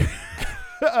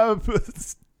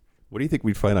 What do you think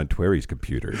we'd find on Twerry's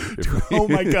computer? Oh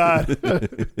my God.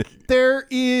 There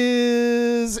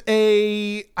is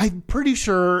I'm pretty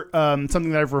sure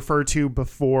something that I've referred to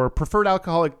before, preferred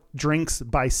alcoholic drinks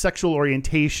by sexual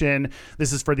orientation.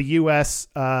 This is for the US.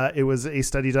 It was a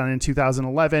study done in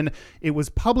 2011. It was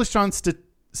published on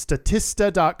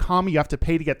Statista.com. You have to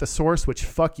pay to get the source, which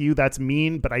fuck you, that's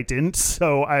mean, but I didn't.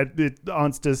 So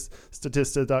on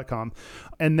Statista.com.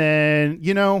 And then,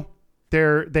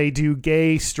 they do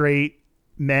gay, straight,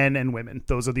 men, and women.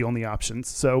 Those are the only options.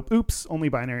 So, oops, only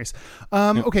binaries.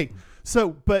 Okay, so,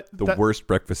 but... The worst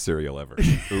breakfast cereal ever.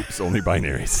 Oops, only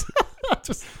binaries.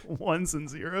 Just ones and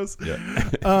zeros.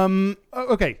 Yeah.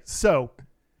 Okay, so,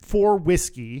 for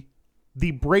whiskey,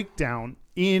 the breakdown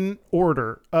in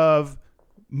order of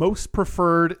most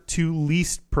preferred to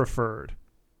least preferred.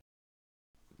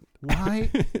 Why?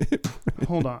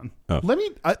 Hold on. Oh. Let me.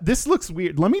 This looks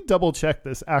weird. Let me double check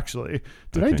this. Actually,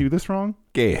 did I do this wrong?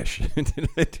 Gayish.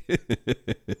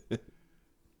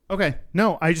 Okay,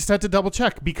 no, I just had to double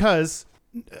check because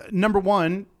number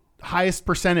one, highest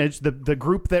percentage, the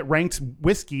group that ranks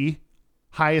whiskey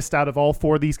highest out of all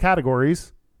four of these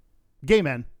categories, gay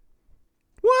men.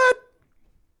 What?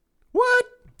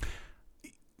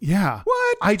 Yeah.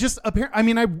 What? I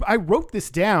wrote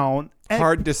this down.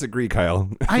 Hard disagree, Kyle.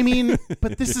 I mean,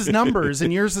 but this is numbers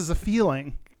and yours is a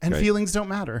feeling, and feelings don't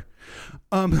matter.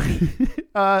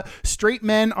 Straight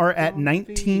men are at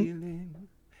 19.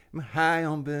 I'm high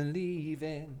on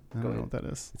believing. I don't know what that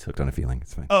is. It's hooked on a feeling.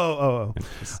 It's fine. Oh.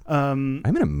 I'm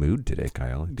in a mood today,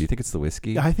 Kyle. Do you think it's the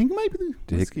whiskey? I think it might be the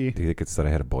whiskey. Do you think it's that I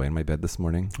had a boy in my bed this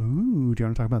morning? Ooh, do you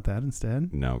want to talk about that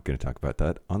instead? No, going to talk about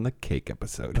that on the cake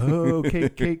episode. Oh,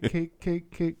 cake.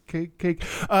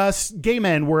 Gay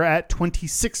men were at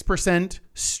 26%.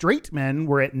 Straight men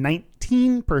were at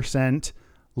 19%.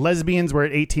 Lesbians were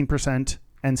at 18%,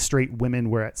 and straight women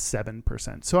were at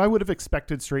 7%. So I would have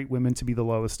expected straight women to be the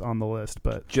lowest on the list,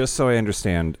 but Just so I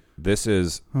understand, this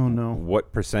is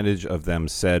what percentage of them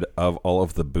said of all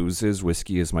of the boozes,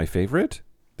 whiskey is my favorite?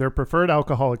 their preferred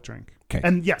alcoholic drink. Okay.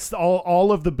 And yes,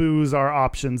 all of the booze are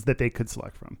options that they could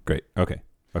select from. Great. Okay.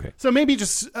 So maybe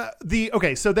just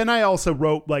so then I also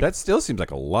wrote like That still seems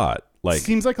like a lot. Like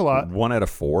seems like a lot. 1 out of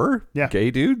 4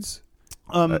 gay dudes?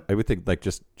 I would think like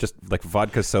just like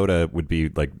vodka soda would be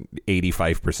like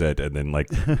 85% and then like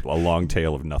a long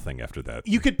tail of nothing after that.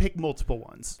 You could pick multiple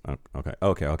ones.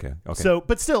 Okay. So,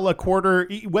 but still, a quarter,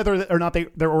 whether or not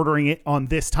they're ordering it on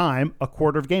this time, a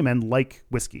quarter of gay men like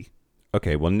whiskey.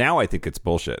 Okay, well now I think it's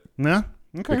bullshit. Yeah.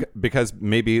 Okay. Because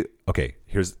maybe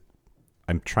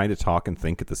I'm trying to talk and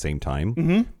think at the same time.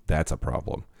 Mm-hmm. That's a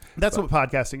problem. That's what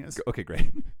podcasting is. Okay,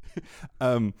 great.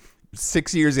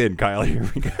 6 years in, Kyle. Here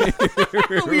we go.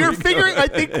 I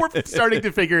think we're starting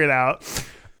to figure it out.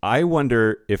 I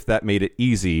wonder if that made it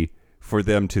easy for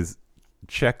them to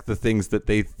check the things that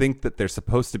they think that they're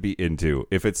supposed to be into.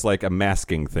 If it's like a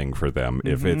masking thing for them. Mm-hmm.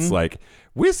 If it's like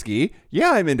whiskey,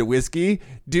 yeah, I'm into whiskey,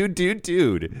 dude.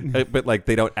 But like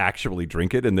they don't actually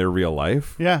drink it in their real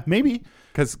life. Yeah, maybe.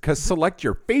 Because select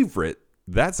your favorite.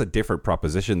 That's a different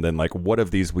proposition than like, what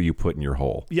of these will you put in your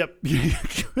hole? Yep.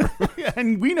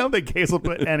 And we know that gays will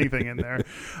put anything in there.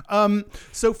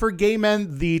 So for gay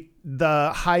men,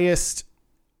 the highest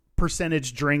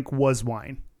percentage drink was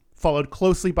wine, followed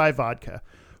closely by vodka.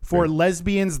 For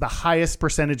lesbians, the highest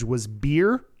percentage was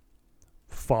beer,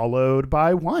 followed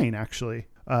by wine, actually.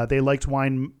 They liked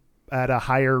wine at a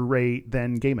higher rate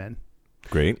than gay men.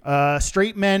 Great.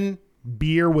 Straight men,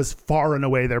 beer was far and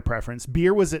away their preference.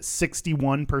 Beer was at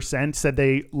 61% said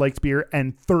they liked beer,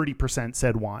 and 30%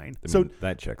 said wine. So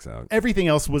that checks out. Everything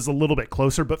else was a little bit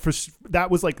closer, but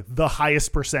that was like the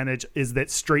highest percentage is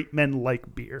that straight men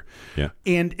like beer. Yeah.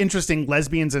 And interesting,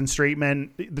 lesbians and straight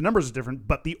men, the numbers are different,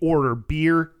 but the order: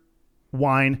 beer,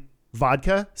 wine,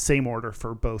 vodka, same order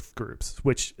for both groups.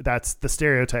 Which that's the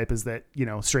stereotype, is that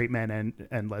straight men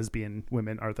and lesbian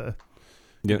women are the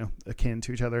akin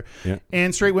to each other. Yeah.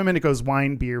 And straight women, it goes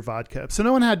wine, beer, vodka. So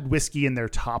no one had whiskey in their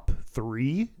top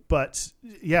 3, but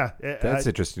yeah. That's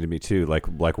interesting to me too. Like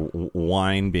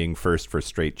wine being first for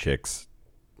straight chicks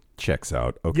checks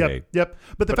out. Okay. Yep.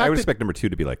 But I would expect number 2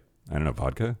 to be like, I don't know,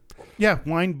 vodka. Yeah.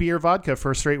 Wine, beer, vodka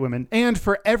for straight women. And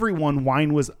for everyone,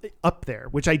 wine was up there,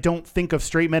 which I don't think of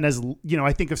straight men as,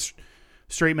 I think of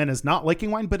straight men as not liking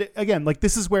wine. But again, like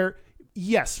this is where,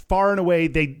 yes, far and away,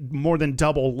 they more than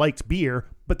double liked beer,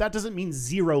 but that doesn't mean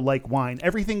zero like wine.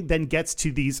 Everything then gets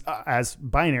to these as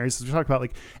binaries, as we talk about,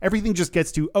 like everything just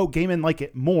gets to, gay men like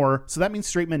it more, so that means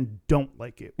straight men don't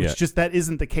like it, which just that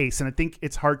isn't the case. And I think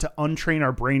it's hard to untrain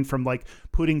our brain from like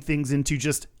putting things into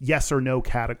just yes or no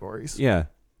categories. Yeah.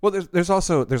 Well, there's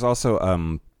also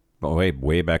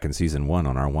way back in season 1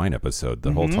 on our wine episode,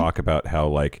 the whole talk about how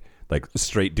like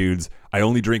straight dudes, I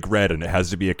only drink red and it has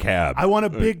to be a cab. I want a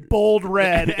big, bold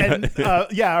red. And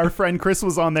our friend Chris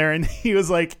was on there and he was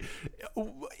like,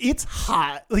 it's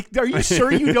hot. Like, are you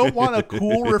sure you don't want a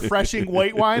cool, refreshing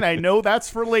white wine? I know that's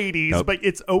for ladies, but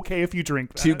it's okay if you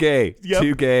drink that. Too gay.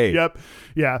 Too gay. Yep.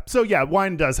 Yeah. So yeah,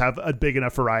 wine does have a big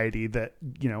enough variety that,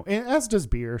 as does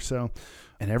beer. So,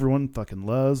 and everyone fucking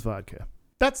loves vodka.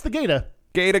 That's the Gata.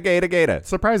 Gata.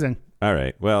 Surprising. All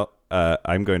right. Well,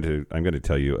 I'm going to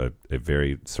tell you a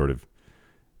very sort of,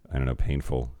 I don't know,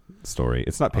 painful story.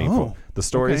 It's not painful. The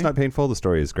story is not painful. The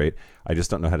story is great. I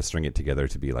just don't know how to string it together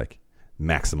to be like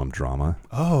maximum drama.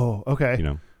 Oh, okay.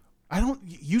 I don't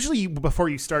usually, before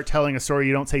you start telling a story,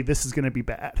 you don't say this is going to be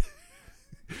bad.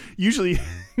 Usually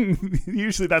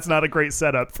that's not a great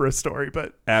setup for a story,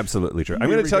 but absolutely true. I'm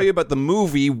going to tell you about the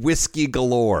movie Whiskey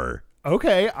Galore.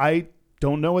 Okay, I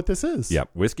don't know what this is. Yeah,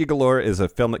 Whiskey Galore is a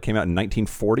film that came out in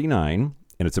 1949,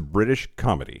 and it's a British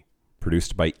comedy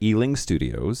produced by Ealing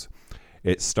Studios.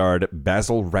 It starred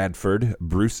Basil Radford,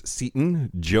 Bruce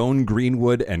Seaton, Joan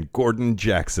Greenwood, and Gordon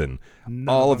Jackson.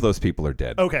 All of those people are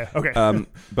dead. Okay.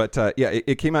 But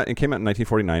it came out in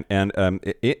 1949, and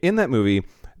in that movie,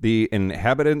 the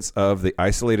inhabitants of the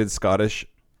isolated Scottish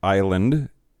island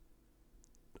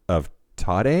of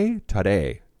Todday,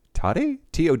 Todday.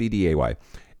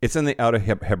 It's in the Outer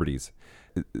Hebrides.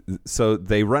 So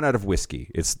they run out of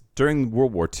whiskey. It's during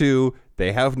World War II.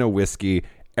 They have no whiskey.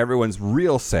 Everyone's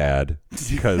real sad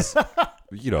because,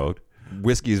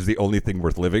 whiskey is the only thing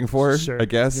worth living for, sure. I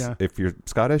guess, if you're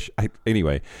Scottish.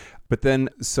 Anyway, but then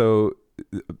so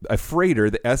a freighter,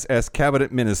 the SS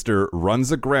cabinet minister,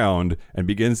 runs aground and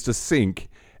begins to sink,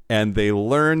 and they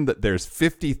learn that there's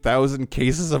 50,000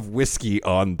 cases of whiskey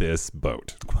on this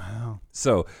boat. Wow.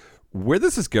 So where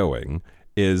this is going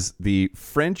is the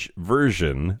French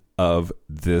version of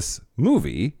this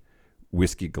movie,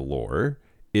 Whiskey Galore,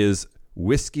 is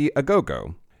Whiskey a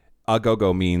Go-Go. A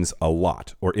go-go means a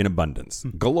lot or in abundance.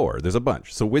 Galore, there's a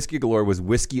bunch. So Whiskey Galore was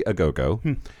Whiskey a Go-Go.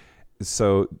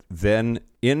 So then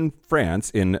in France,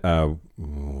 in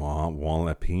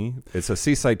Wallapie, it's a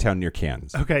seaside town near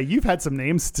Cannes. Okay, you've had some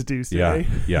names to do today.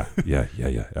 Yeah,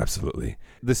 absolutely.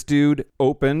 This dude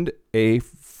opened a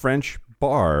French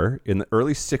bar in the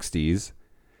early 60s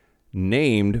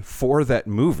named for that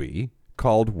movie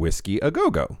called Whiskey a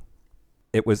Go-Go.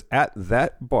 It was at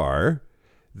that bar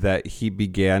that he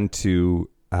began to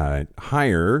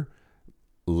hire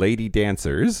lady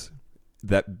dancers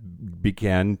that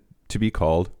began to be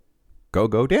called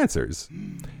go-go dancers.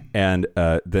 And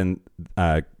then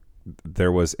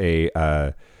there was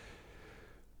a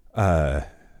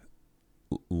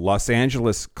Los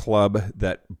Angeles club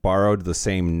that borrowed the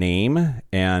same name,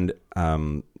 and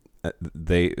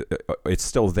it's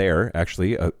still there,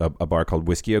 actually, a bar called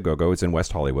Whiskey a Go-Go. It's in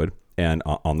West Hollywood and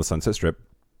on the Sunset Strip.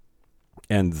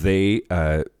 And they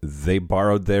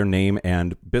borrowed their name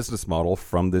and business model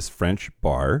from this French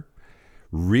bar,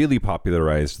 really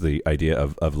popularized the idea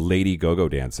of lady go-go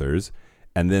dancers,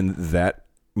 and then that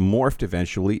morphed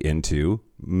eventually into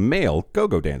male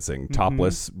go-go dancing,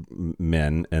 topless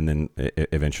men, and then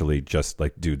eventually just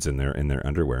like dudes in their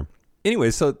underwear.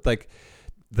 Anyway, so like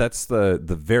that's the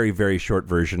very, very short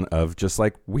version of just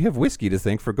like we have whiskey to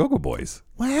thank for go-go boys.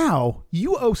 Wow,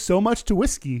 you owe so much to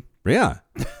whiskey. Yeah,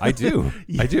 I do.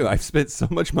 I do. I've spent so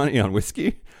much money on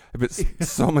whiskey. I've spent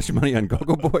so much money on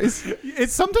go-go boys.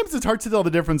 Sometimes it's hard to tell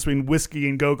the difference between whiskey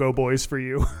and go-go boys for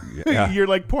you. Yeah. You're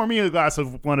like, pour me a glass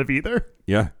of one of either.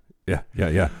 Yeah.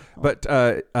 But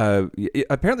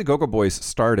apparently go-go boys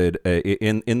started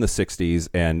in the 60s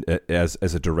and as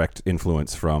a direct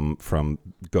influence from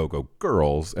go-go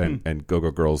girls, and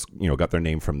go-go girls, got their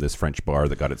name from this French bar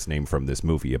that got its name from this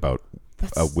movie about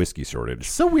a whiskey shortage.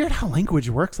 So weird how language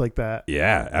works like that.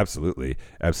 Yeah, absolutely.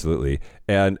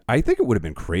 And I think it would have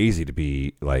been crazy to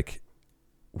be like,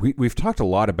 we've talked a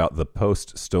lot about the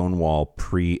post-Stonewall,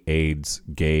 pre-AIDS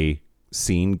gay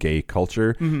scene, gay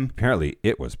culture. Apparently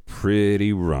it was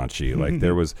pretty raunchy. Like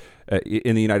there was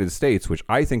in the United States, which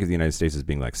I think of the United States as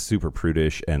being like super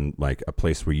prudish and like a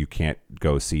place where you can't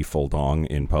go see full dong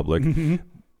in public.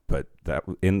 But that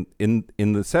in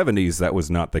the 70s, that was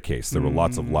not the case. There were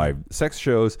lots of live sex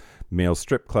shows, male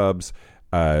strip clubs.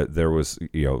 There was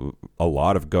a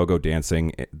lot of go-go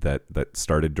dancing that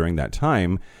started during that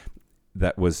time.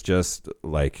 That was just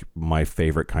like my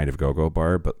favorite kind of go-go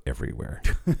bar, but everywhere.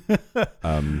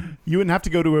 You wouldn't have to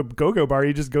go to a go-go bar.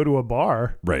 You just go to a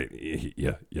bar. Right.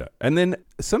 Yeah. And then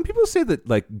some people say that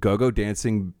like go-go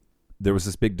dancing, there was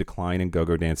this big decline in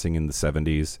go-go dancing in the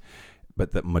 70s,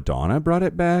 but that Madonna brought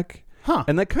it back. Huh.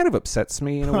 And that kind of upsets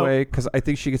me in a way, because I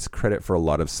think she gets credit for a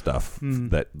lot of stuff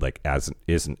that like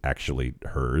isn't actually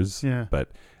hers. Yeah. But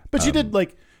she did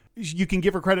like... You can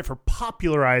give her credit for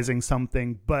popularizing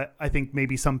something, but I think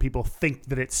maybe some people think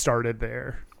that it started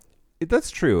there. That's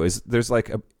true. There's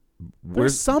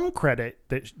some credit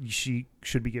that she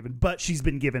should be given, but she's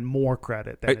been given more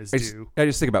credit than is due. I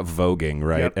just think about voguing,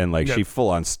 right? Yep, And like yep. she full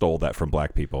on stole that from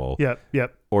black people.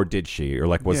 Yep. Or did she? Or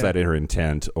like was Yeah. that in her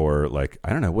intent? Or like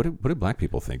I don't know. What do black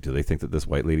people think? Do they think that this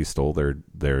white lady stole their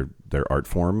art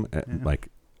form? Yeah. Like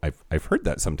I've heard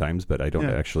that sometimes, but I don't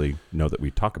actually know that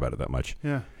we talk about it that much.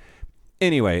 Yeah.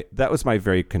 Anyway, that was my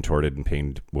very contorted and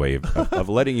pained way of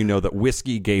letting you know that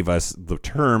whiskey gave us the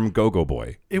term go-go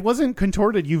boy. It wasn't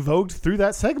contorted. You vogued through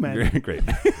that segment. Great.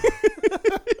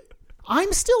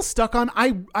 I'm still stuck on,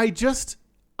 I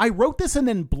wrote this and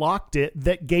then blocked it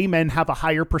that gay men have a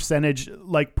higher percentage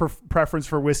like preference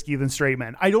for whiskey than straight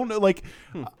men. I don't know, like,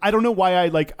 I don't know why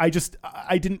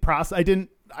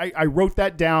I wrote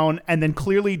that down and then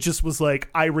clearly just was like,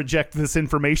 I reject this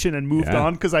information and moved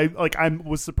on because I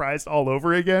was surprised all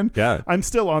over again. Yeah. I'm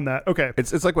still on that. Okay.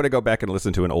 It's like when I go back and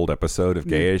listen to an old episode of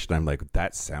Gayish and I'm like,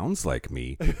 that sounds like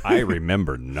me. I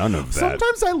remember none of that.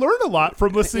 Sometimes I learn a lot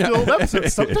from listening to old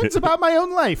episodes. Sometimes about my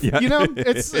own life. Yeah.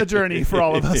 It's a journey for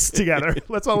all of us together.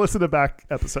 Let's all listen to back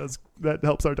episodes. That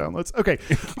helps our downloads. Okay.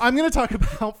 I'm going to talk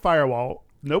about Fireball.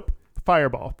 Nope.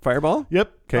 Fireball. Fireball?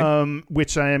 Yep. Okay.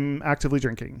 Which I am actively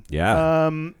drinking.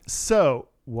 Yeah. So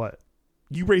what?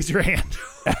 You raise your hand.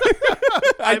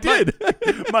 I did.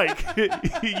 Mike,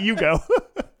 you go.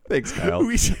 Thanks, Kyle.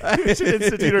 We should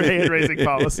institute our hand raising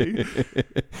policy.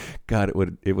 God, it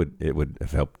would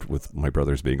have helped with my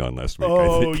brothers being on last week.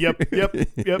 Oh, I think.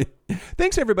 yep.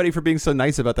 Thanks everybody for being so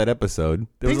nice about that episode.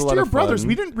 There was Thanks a lot to your of brothers. fun.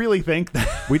 We didn't really think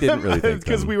that. We didn't really think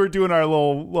because them. we were doing our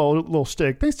little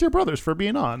shtick. Thanks to your brothers for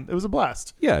being on. It was a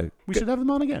blast. Yeah, We should have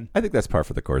them on again. I think that's par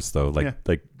for the course, though. Like,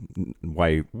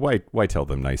 why tell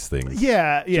them nice things?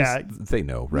 Yeah. Just, they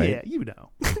know, right? Yeah, you know.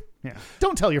 Yeah.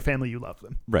 Don't tell your family you love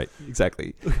them. Right,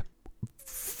 exactly.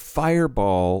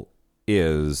 Fireball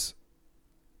is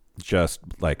just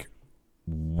like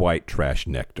white trash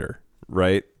nectar,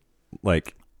 right?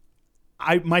 Like,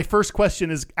 My first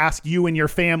question is ask you and your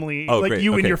family. Oh, like great.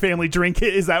 you and Okay. your family drink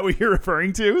it. Is that what you're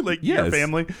referring to? Like your Yes.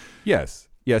 family? yes.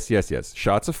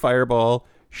 Shots of Fireball,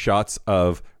 shots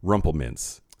of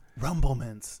Rumplemints.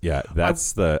 Rumblements. Yeah,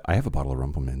 I have a bottle of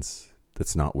Rumplemints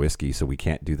that's not whiskey, so we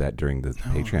can't do that during the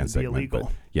Patreon it'd be segment. illegal.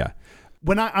 But yeah.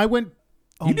 When I went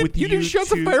home with You did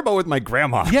shots of to- Fireball with my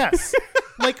grandma. Yes.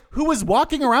 Like who was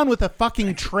walking around with a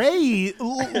fucking tray,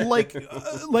 like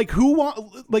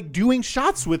doing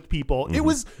shots with people. It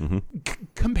was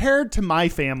compared to my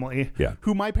family, Yeah.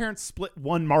 who my parents split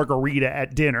one margarita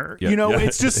at dinner. Yeah, You know, yeah.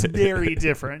 it's just very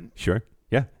different. Sure.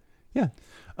 Yeah.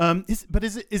 Is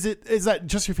that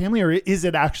just your family, or is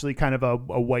it actually kind of a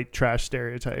white trash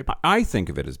stereotype? I think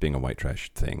of it as being a white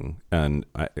trash thing, and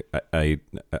I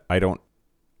don't.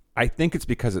 I think it's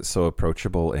because it's so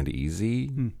approachable and easy.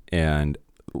 And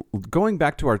going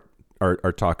back to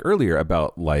our talk earlier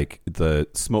about like the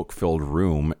smoke-filled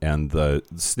room and the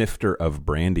snifter of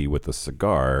brandy with a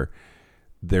cigar,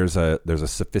 there's a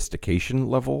sophistication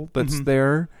level that's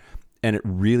there, and it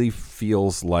really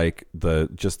feels like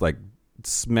just like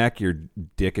smack your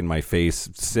dick in my face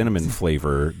cinnamon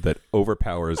flavor that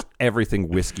overpowers everything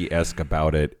whiskey-esque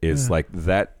about it is like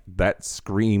that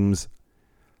screams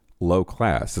low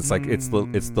class. It's like it's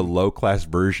the low class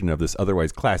version of this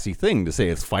otherwise classy thing to say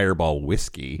it's Fireball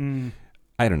whiskey.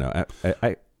 I don't know.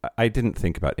 I didn't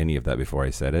think about any of that before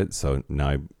I said it, so now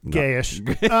I'm not. Gayish.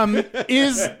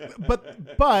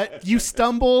 But you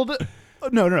stumbled.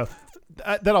 No.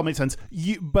 That all makes sense.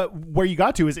 But where you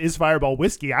got to is Fireball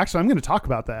whiskey. Actually, I'm going to talk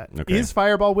about that. Okay. Is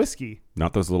Fireball whiskey?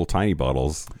 Not those little tiny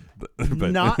bottles.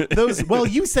 But Not those. Well,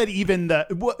 you said even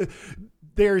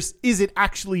is it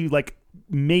actually like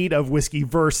made of whiskey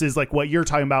versus like what you're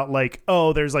talking about, like,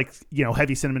 oh, there's like,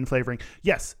 heavy cinnamon flavoring.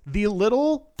 Yes, the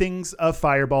little things of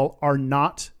Fireball are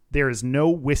not, there is no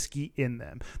whiskey in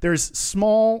them. There's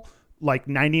small, like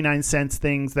 99 cents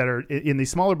things that are in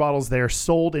these smaller bottles. They're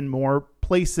sold in more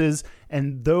places,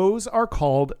 and those are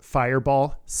called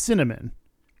Fireball Cinnamon.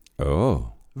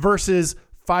 Oh. Versus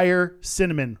Fire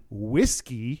Cinnamon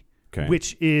Whiskey, Okay.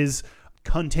 which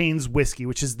contains whiskey,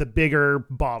 which is the bigger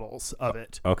bottles of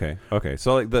it. Okay.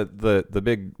 So like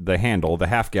the handle, the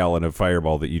half gallon of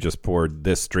Fireball that you just poured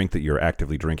this drink that you're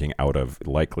actively drinking out of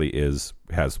likely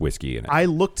has whiskey in it. I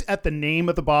looked at the name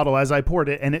of the bottle as I poured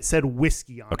it, and it said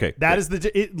whiskey on Okay, it. That good.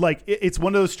 is it's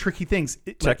one of those tricky things.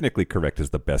 Technically correct is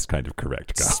the best kind of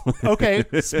correct, Kyle. Okay.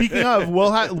 Speaking of,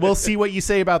 we'll see what you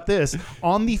say about this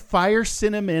on the Fire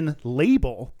Cinnamon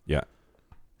label. Yeah.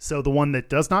 So the one that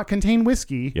does not contain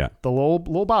whiskey, Yeah. the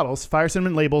little bottles, Fire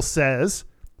Cinnamon label says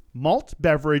malt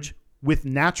beverage with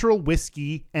natural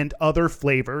whiskey and other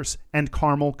flavors and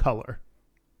caramel color.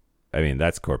 I mean,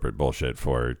 that's corporate bullshit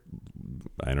for,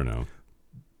 I don't know.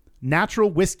 Natural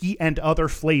whiskey and other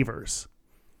flavors.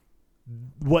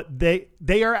 What they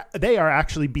are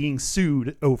actually being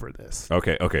sued over this.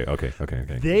 Okay.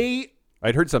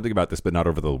 I'd heard something about this, but not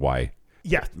over the why.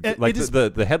 Yeah, Like it is,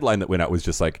 the headline that went out was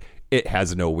just like, it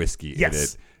has no whiskey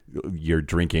Yes. in it. You're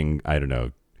drinking, I don't know,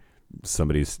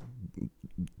 somebody's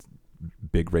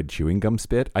big red chewing gum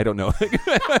spit. I don't know.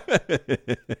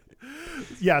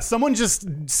 yeah. Someone just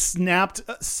snapped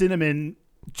cinnamon,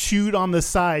 chewed on the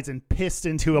sides, and pissed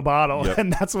into a bottle, Yep.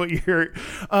 and that's what you're.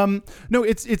 No,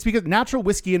 it's because natural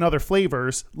whiskey and other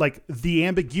flavors, like the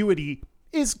ambiguity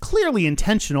is clearly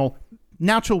intentional.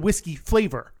 Natural whiskey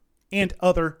flavor and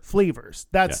other flavors.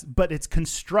 But it's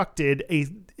constructed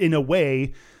in a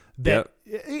way that,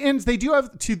 and they do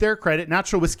have, to their credit,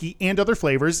 natural whiskey and other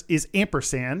flavors is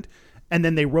ampersand, and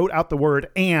then they wrote out the word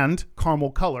and caramel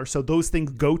color, so those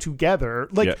things go together.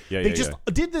 Like they just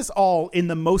did this all in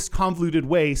the most convoluted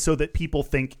way so that people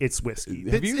think it's whiskey.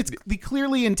 It's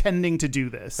clearly intending to do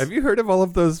this. Have you heard of all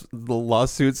of the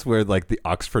lawsuits where like the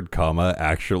Oxford comma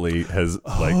actually has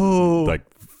like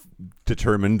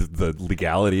determined the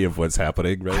legality of what's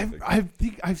happening, right? I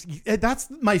think that's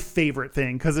my favorite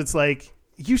thing, because it's like,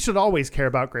 you should always care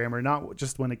about grammar, not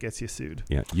just when it gets you sued.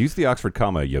 Yeah, use the Oxford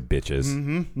comma, you bitches.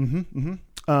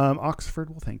 Oxford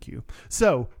will thank you.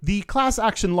 So the class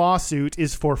action lawsuit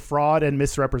is for fraud and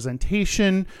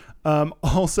misrepresentation.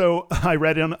 Also, I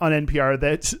read on NPR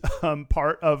that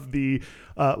part of the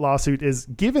lawsuit is,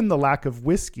 given the lack of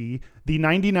whiskey, the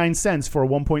 99 cents for a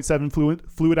 1.7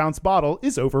 fluid ounce bottle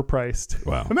is overpriced.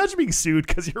 Wow. Imagine being sued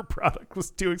because your product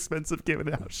was too expensive given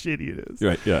how shitty it is.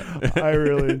 Right, yeah. I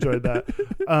really enjoyed that.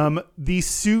 The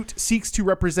suit seeks to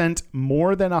represent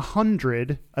more than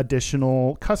 100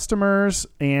 additional customers,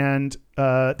 and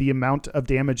the amount of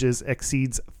damages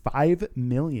exceeds $5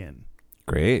 million.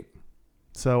 Great.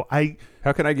 So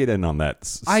how can I get in on that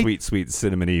sweet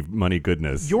cinnamony money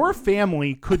goodness? Your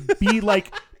family could be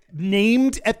like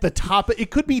named at the top.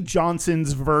 It could be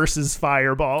Johnson's versus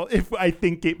Fireball, if I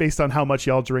think based on how much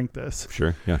y'all drink this.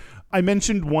 Sure, yeah. I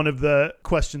mentioned one of the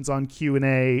questions on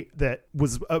Q&A that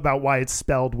was about why it's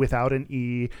spelled without an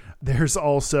E. There's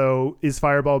also, is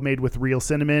Fireball made with real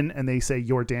cinnamon? And they say,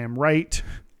 you're damn right.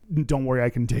 Don't worry, I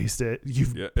can taste it.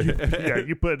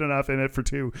 You put enough in it for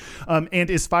two. And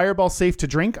is Fireball safe to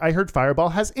drink? I heard Fireball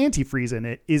has antifreeze in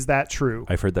it. Is that true?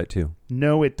 I've heard that too.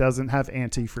 No, it doesn't have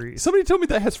antifreeze. Somebody told me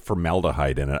that has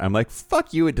formaldehyde in it. I'm like,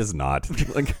 fuck you, it does not.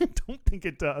 Like, I don't think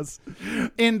it does.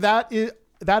 And that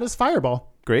is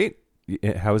Fireball. Great.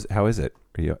 How is it?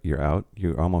 You're out?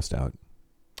 You're almost out.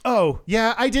 Oh,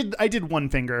 yeah, I did one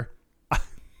finger.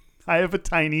 I have a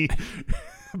tiny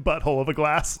butthole of a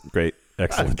glass. Great.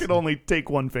 Excellent. I can only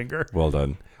take one finger. Well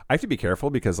done. I have to be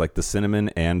careful because like the cinnamon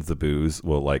and the booze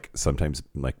will like sometimes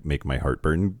like make my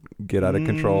heartburn get out of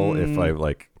control if I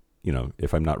like,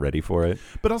 if I'm not ready for it.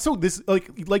 But also this,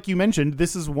 like you mentioned,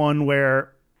 this is one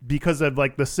where because of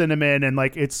like the cinnamon and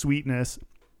like its sweetness,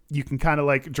 you can kind of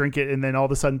like drink it and then all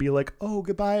of a sudden be like, oh,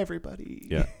 goodbye, everybody.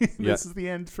 Yeah. This is the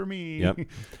end for me. Yep.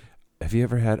 Have you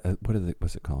ever had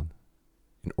what's it called?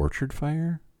 An orchard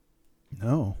fire?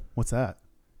 No. What's that?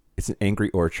 It's an Angry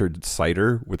Orchard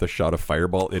cider with a shot of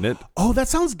Fireball in it. Oh, that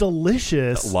sounds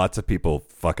delicious. Lots of people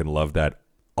fucking love that.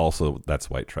 Also,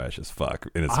 that's white trash as fuck.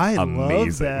 And it's I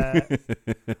amazing. love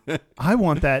that. I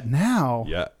want that now.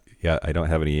 Yeah. Yeah. I don't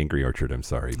have any Angry Orchard. I'm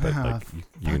sorry. But like,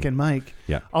 fucking Mike.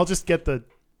 Yeah. I'll just get the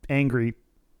angry.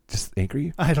 Just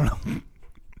angry? I don't know.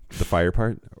 The fire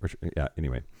part? Yeah.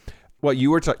 Anyway. Well,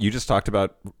 you just talked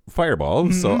about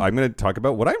Fireball. So I'm going to talk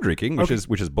about what I'm drinking, which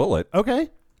is Bullet. Okay.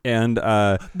 And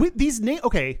with these names,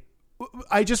 okay,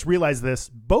 I just realized this.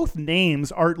 Both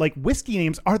names are like whiskey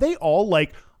names. Are they all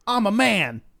like, I'm a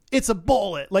man, it's a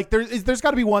bullet? Like there's got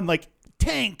to be one like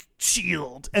Tank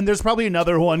Shield, and there's probably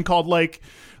another one called like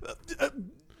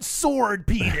Sword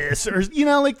Penis, or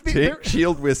like Tank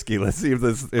Shield whiskey. Let's see if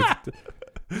this.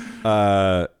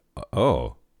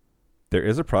 There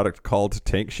is a product called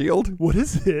Tank Shield. What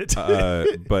is it?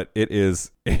 But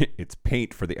it's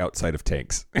paint for the outside of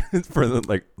tanks for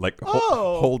the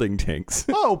holding tanks.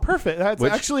 Oh, perfect. That's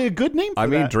actually a good name for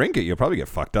that. Drink it. You'll probably get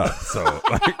fucked up. So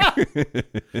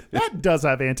that does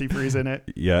have antifreeze in it.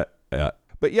 Yeah. Yeah.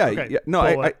 But yeah, okay. Yeah, no,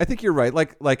 I think you're right.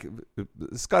 Like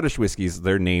Scottish whiskeys,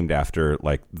 they're named after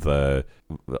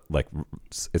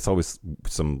it's always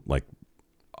some like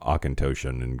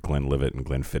Auchentoshan and Glenlivet and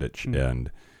Glenfiddich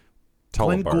and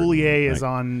Glen Goulier is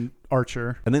on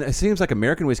Archer. And then it seems like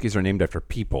American whiskeys are named after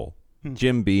people.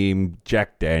 Jim Beam,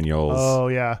 Jack Daniels. Oh,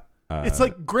 yeah. It's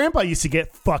like Grandpa used to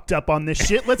get fucked up on this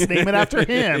shit. Let's name it after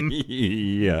him.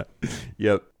 Yeah.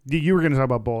 Yep. You were going to talk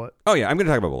about Bullet. Oh, yeah. I'm going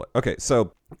to talk about Bullet. Okay.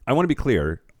 So I want to be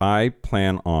clear. I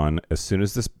plan on, as soon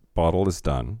as this bottle is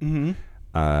done,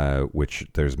 which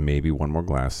there's maybe one more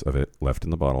glass of it left in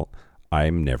the bottle,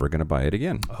 I'm never going to buy it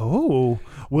again. Oh,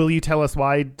 will you tell us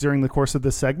why during the course of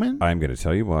this segment? I'm going to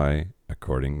tell you why.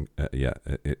 During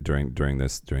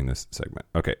this segment.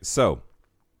 Okay, so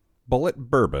Bullet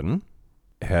Bourbon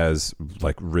has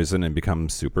like risen and become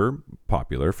super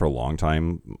popular for a long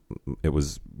time. It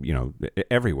was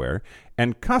everywhere,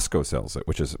 and Costco sells it,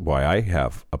 which is why I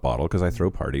have a bottle, because I throw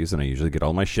parties and I usually get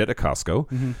all my shit at Costco.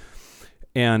 Mm-hmm.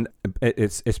 And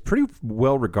it's pretty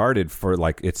well regarded for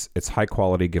like its high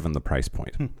quality given the price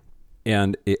point.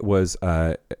 And it was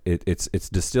it's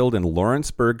distilled in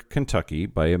Lawrenceburg, Kentucky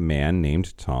by a man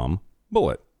named Tom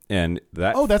Bullitt. And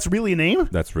that's really a name?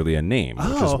 That's really a name,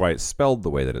 which is why it's spelled the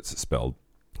way that it's spelled,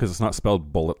 because it's not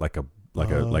spelled bullet like a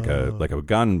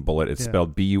gun bullet. It's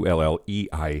spelled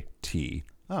Bulleit.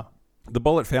 Oh. The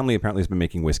Bullitt family apparently has been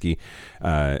making whiskey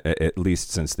at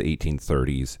least since the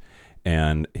 1830s.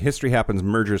 And history happens,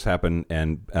 mergers happen,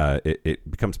 and it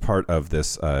becomes part of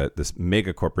this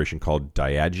mega corporation called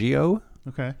Diageo.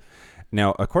 Okay.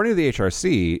 Now, according to the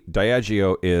HRC,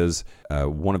 Diageo is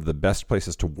one of the best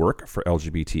places to work for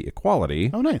LGBT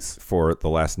equality. Oh, nice. For the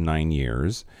last 9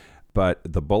 years. But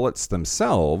the Bullets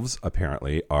themselves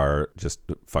apparently are just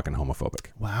fucking homophobic.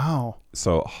 Wow.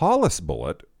 So Hollis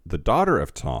Bullet, the daughter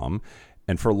of Tom,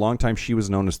 and for a long time she was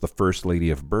known as the First Lady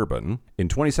of Bourbon. In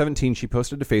 2017, she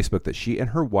posted to Facebook that she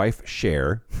and her wife,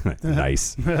 Cher,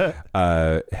 nice,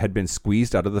 had been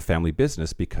squeezed out of the family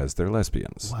business because they're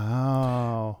lesbians.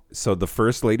 Wow. So the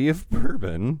First Lady of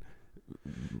Bourbon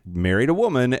married a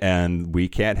woman, and we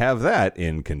can't have that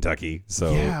in Kentucky.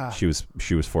 So she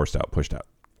was forced out, pushed out.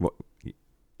 Well,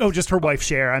 oh, just her wife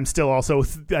Cher. I'm still also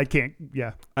I can't.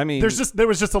 Yeah. I mean, there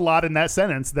was just a lot in that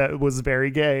sentence that was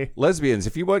very gay. Lesbians,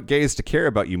 if you want gays to care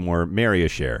about you more, marry a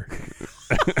Cher.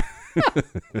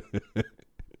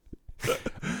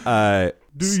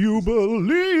 Do you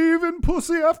believe in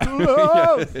pussy after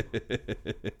love?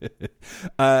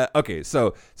 Okay,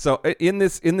 so in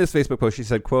this Facebook post, she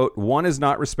said, quote, "One is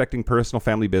not respecting personal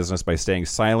family business by staying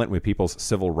silent when people's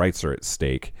civil rights are at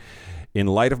stake. In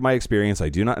light of my experience, I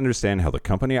do not understand how the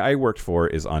company I worked for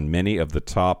is on many of the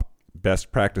top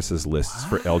best practices lists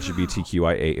for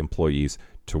LGBTQIA employees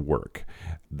to work."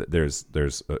 There's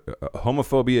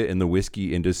homophobia in the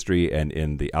whiskey industry and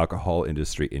in the alcohol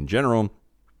industry in general.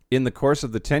 In the course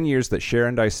of the 10 years that Cher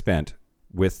and I spent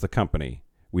with the company,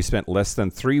 we spent less than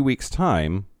 3 weeks'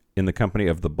 time in the company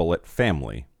of the Bullet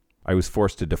family. I was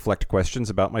forced to deflect questions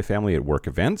about my family at work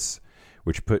events,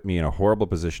 which put me in a horrible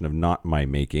position of not my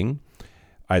making,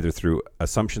 either through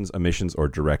assumptions, omissions, or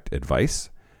direct advice.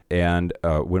 And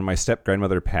when my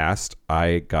step-grandmother passed,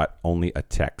 I got only a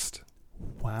text.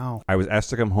 Wow. I was asked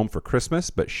to come home for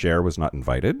Christmas, but Cher was not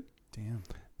invited. Damn.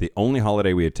 The only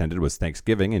holiday we attended was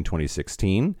Thanksgiving in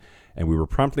 2016, and we were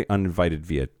promptly uninvited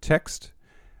via text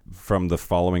from the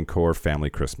following core family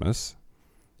Christmas.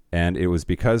 And it was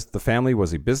because the family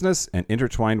was a business and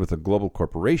intertwined with a global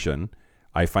corporation.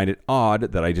 I find it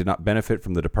odd that I did not benefit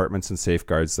from the departments and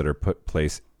safeguards that are put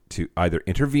place to either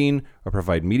intervene or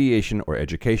provide mediation or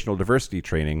educational diversity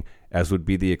training, as would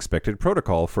be the expected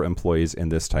protocol for employees in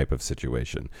this type of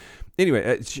situation.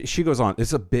 Anyway, she goes on.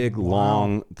 It's a big,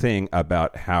 long thing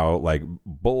about how, like,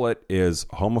 Bullet is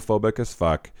homophobic as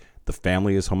fuck. The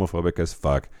family is homophobic as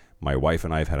fuck. My wife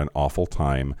and I have had an awful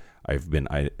time. I've been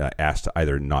asked to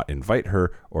either not invite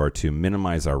her or to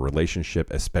minimize our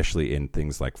relationship, especially in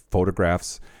things like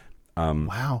photographs.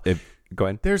 Wow. Go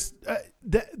ahead. There's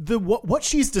what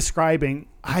she's describing.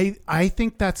 I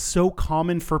think that's so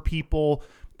common for people,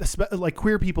 like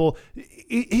queer people.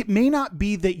 It may not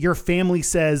be that your family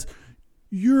says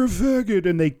you're a faggot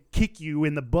and they kick you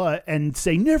in the butt and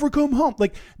say never come home.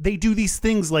 Like, they do these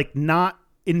things like not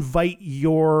invite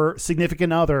your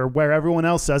significant other where everyone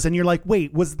else does, and you're like,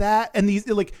 wait, was that? And these,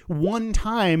 like, one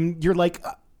time you're like,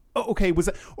 oh, okay, was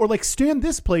that? Or like, stand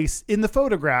this place in the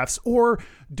photographs, or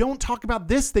don't talk about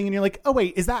this thing, and you're like, oh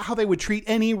wait, is that how they would treat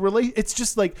any It's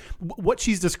just like what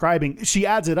she's describing. She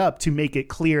adds it up to make it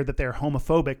clear that they're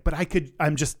homophobic, but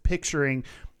I'm just picturing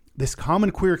this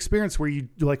common queer experience where you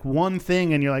do like one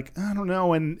thing and you're like, I don't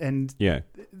know, and yeah,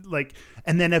 like,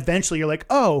 and then eventually you're like,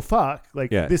 oh fuck, like,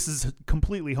 this is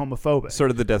completely homophobic.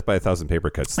 Sort of the death by 1,000 paper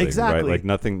cuts thing, exactly. Right? Like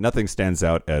nothing stands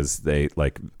out as a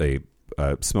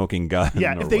smoking gun.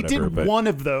 Yeah, if they did one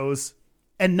of those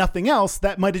and nothing else,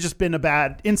 that might have just been a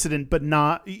bad incident, but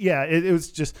not. Yeah, it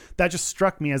was just, that just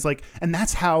struck me as like, and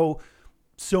that's how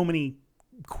so many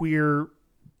queer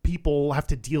people have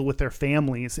to deal with their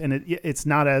families, and it's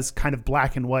not as kind of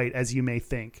black and white as you may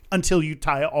think until you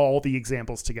tie all the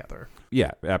examples together. Yeah,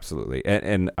 absolutely.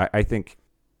 And I think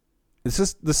this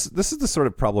is the sort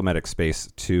of problematic space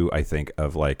too, I think,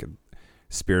 of like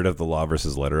spirit of the law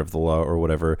versus letter of the law or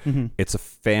whatever. Mm-hmm. It's a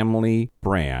family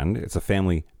brand, it's a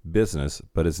family business,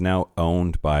 but it's now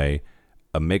owned by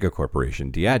a mega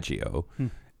corporation, Diageo.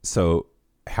 So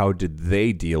how did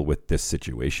they deal with this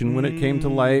situation when it came to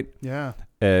light? Yeah.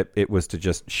 It was to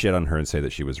just shit on her and say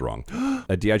that she was wrong.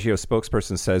 A Diageo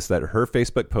spokesperson says that her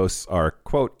Facebook posts are,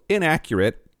 quote,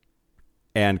 inaccurate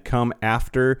and come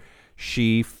after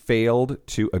she failed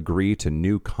to agree to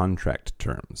new contract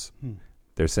terms.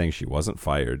 They're saying she wasn't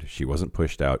fired, she wasn't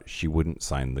pushed out, she wouldn't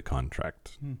sign the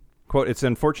contract. Quote, it's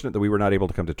unfortunate that we were not able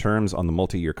to come to terms on the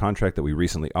multi-year contract that we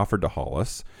recently offered to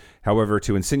Hollis. However,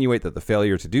 to insinuate that the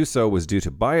failure to do so was due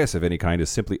to bias of any kind is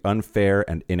simply unfair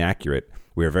and inaccurate.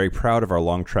 We are very proud of our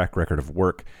long track record of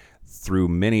work through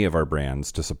many of our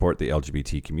brands to support the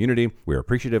LGBT community. We are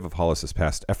appreciative of Hollis's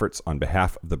past efforts on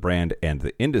behalf of the brand and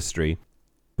the industry.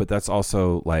 But that's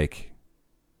also, like,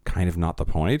 kind of not the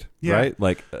point, right?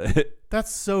 Like,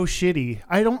 that's so shitty.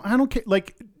 I don't care.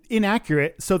 Like,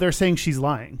 inaccurate. So they're saying she's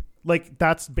lying. Like,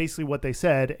 that's basically what they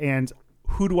said. And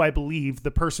who do I believe?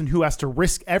 The person who has to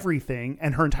risk everything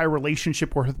and her entire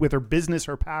relationship with her business,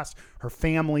 her past, her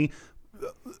family,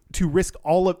 risk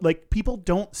all of, like, people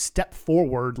don't step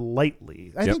forward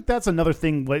lightly. I think that's another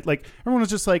thing. Like everyone was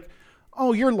just like,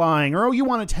 oh, you're lying, or oh, you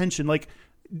want attention. Like,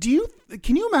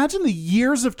 can you imagine the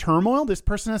years of turmoil this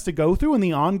person has to go through and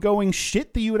the ongoing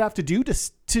shit that you would have to do to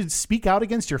speak out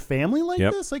against your family like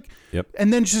this? Like,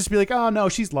 and then just be like, oh no,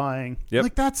 she's lying.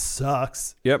 Like, that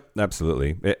sucks. Yep.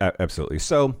 Absolutely. Absolutely.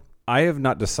 So I have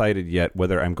not decided yet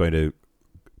whether I'm going to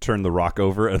turn the rock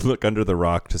over and look under the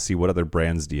rock to see what other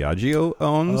brands Diageo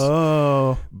owns.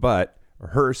 Oh, but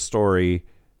her story,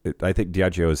 I think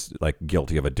Diageo is like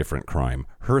guilty of a different crime.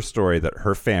 Her story that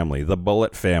her family, the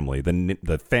Bullitt family,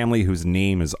 the family whose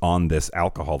name is on this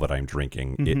alcohol that I'm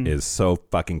drinking, it is so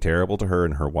fucking terrible to her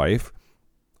and her wife.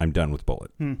 I'm done with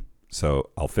Bullitt.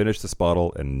 So I'll finish this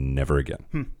bottle and never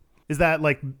again. Is that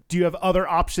like, do you have other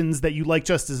options that you like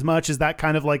just as much? Is that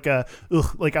kind of like I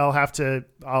guess I'll have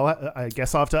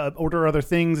to order other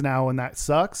things now and that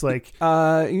sucks? Like,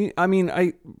 I mean,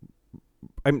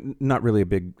 I'm not really a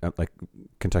big like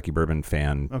Kentucky bourbon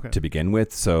fan to begin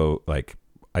with, so like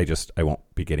I won't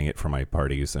be getting it for my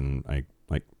parties, and I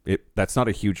like it. That's not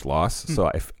a huge loss. So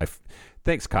I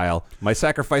thanks, Kyle. My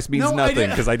sacrifice means nothing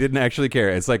because I didn't actually care.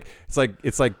 It's like I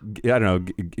don't know,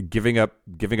 giving up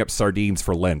sardines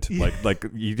for Lent. Like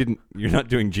you're not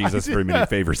doing Jesus very many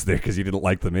favors there because you didn't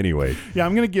like them anyway. Yeah,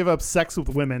 I'm gonna give up sex with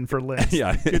women for Lent.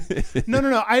 Yeah.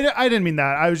 No. I didn't mean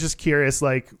that. I was just curious.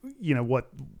 Like, you know what?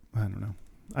 I don't know.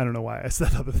 I don't know why I said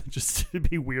that other than just to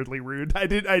be weirdly rude. I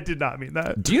did not mean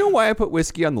that. Do you know why I put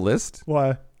whiskey on the list?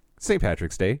 Why? St.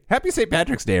 Patrick's Day. Happy St.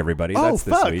 Patrick's Day, everybody. Oh, That's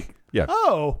fuck. this week. Yeah.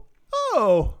 Oh.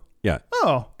 Yeah.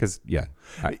 Oh. Because,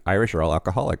 Irish are all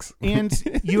alcoholics.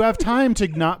 And you have time to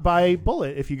not buy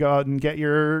Bullitt if you go out and get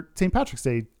your St. Patrick's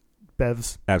Day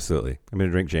bevs. Absolutely. I'm going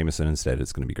to drink Jameson instead.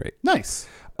 It's going to be great. Nice.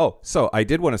 Oh, so I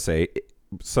did want to say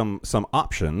some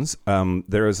options.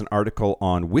 There is an article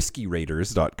on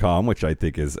whiskeyraiders.com, which I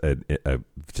think is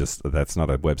that's not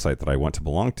a website that I want to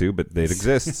belong to, but it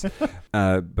exists.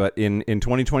 But in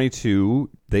 2022,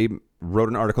 they wrote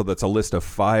an article that's a list of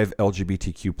 5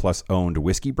 LGBTQ plus owned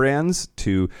whiskey brands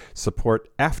to support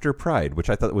After Pride, which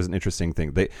I thought was an interesting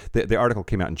thing. The article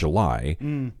came out in July.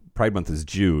 Pride Month is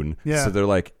June. Yeah. So they're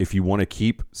like, if you want to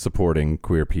keep supporting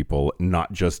queer people,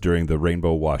 not just during the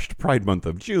rainbow washed Pride Month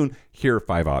of June, here are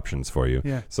 5 options for you.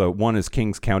 Yeah. So one is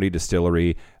Kings County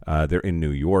Distillery. They're in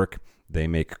New York. They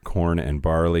make corn and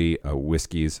barley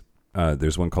whiskeys.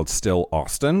 There's one called Still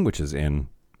Austin, which is in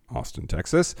Austin,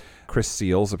 Texas. Chris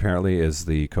Seals apparently is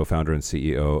the co-founder and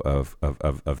CEO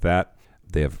of that.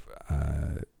 They have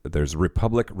there's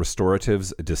Republic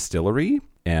Restoratives Distillery,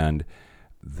 and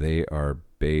they are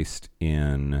based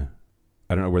in,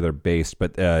 I don't know where they're based,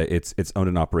 but it's owned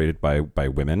and operated by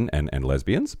women and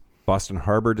lesbians. Boston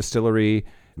Harbor Distillery,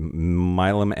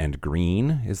 Milam and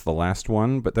Green is the last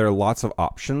one, but there are lots of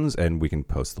options, and we can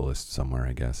post the list somewhere,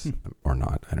 I guess, or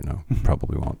not. I don't know.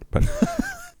 Probably won't, but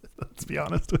let's be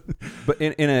honest. But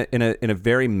in a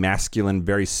very masculine,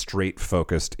 very straight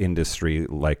focused industry,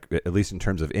 like at least in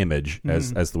terms of image,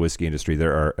 as the whiskey industry,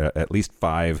 there are at least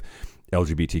 5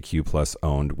 LGBTQ plus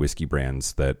owned whiskey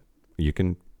brands that you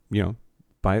can,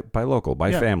 buy local,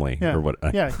 buy family, or what.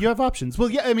 Yeah, you have options.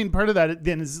 Well, yeah, I mean, part of that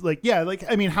then is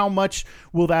how much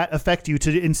will that affect you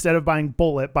to, instead of buying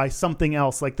Bullitt, buy something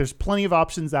else? Like, there's plenty of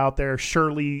options out there.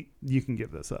 Surely you can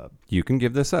give this up. You can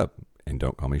give this up, and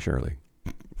don't call me Shirley.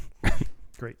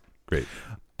 Great.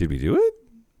 Did we do it?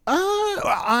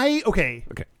 Okay.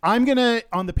 I'm gonna,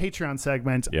 on the Patreon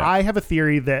segment, I have a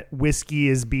theory that whiskey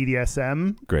is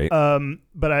BDSM. Great.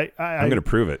 But I'm gonna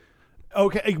prove it.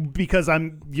 Okay, because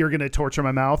you're gonna torture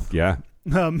my mouth. Yeah.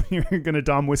 You're gonna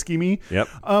Dom whiskey me. Yep.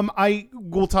 I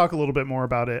will talk a little bit more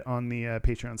about it on the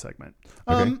Patreon segment.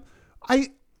 Okay.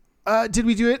 Did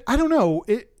we do it? I don't know.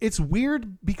 It's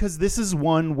weird because this is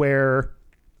one where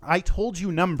I told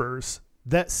you numbers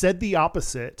that said the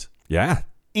opposite. Yeah.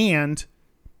 And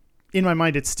in my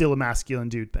mind, it's still a masculine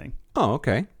dude thing. Oh,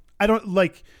 okay. I don't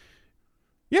like.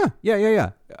 Yeah.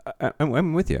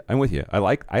 I'm with you. I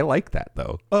like that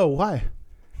though. Oh, why?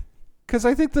 Because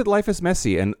I think that life is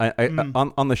messy, and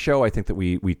on the show, I think that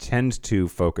we tend to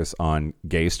focus on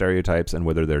gay stereotypes and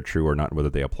whether they're true or not, whether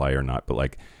they apply or not. But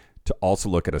like to also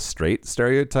look at a straight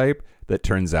stereotype that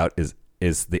turns out is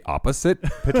the opposite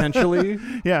potentially.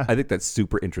 Yeah, I think that's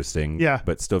super interesting. Yeah,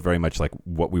 but still very much like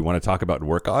what we want to talk about and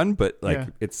work on. But like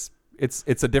it's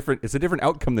a different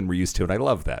outcome than we're used to, and I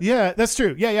love that. Yeah, that's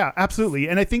true. Yeah, absolutely.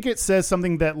 And I think it says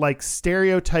something that like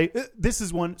stereotype. This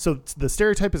is one. So the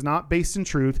stereotype is not based in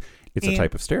truth. It's a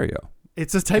type of stereo.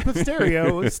 It's a type of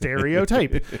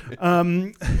stereotype.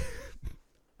 I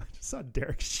just saw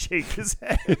Derek shake his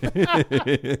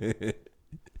head.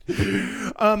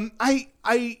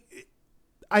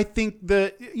 I think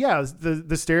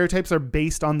the stereotypes are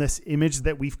based on this image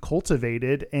that we've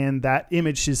cultivated, and that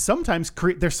image is sometimes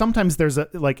there's a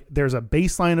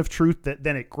baseline of truth that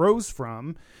then it grows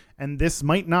from, and this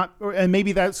might not, and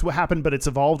maybe that's what happened, but it's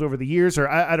evolved over the years, or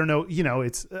I don't know,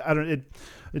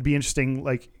 it'd be interesting,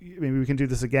 like maybe we can do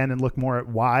this again and look more at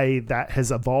why that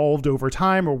has evolved over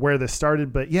time or where this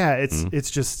started. But yeah,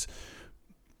 it's just,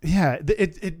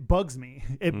 it bugs me.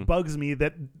 It bugs me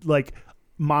that like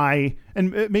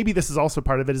and maybe this is also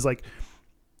part of it, is like,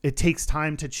 it takes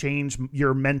time to change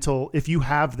your mental. If you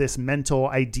have this mental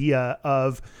idea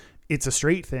of it's a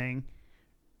straight thing,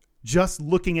 just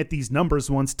looking at these numbers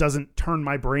once doesn't turn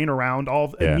my brain around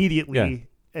immediately.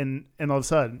 And all of a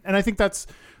sudden, and I think that's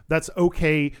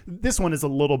okay. This one is a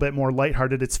little bit more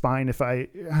lighthearted. It's fine if I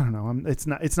don't know. It's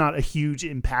not a huge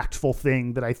impactful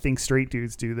thing that I think straight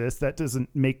dudes do this. That doesn't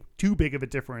make too big of a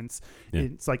difference. Yeah.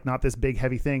 It's like not this big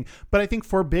heavy thing. But I think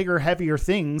for bigger, heavier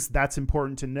things, that's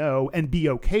important to know and be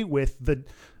okay with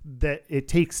that it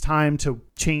takes time to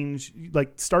change.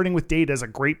 Like starting with data is a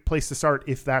great place to start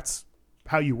if that's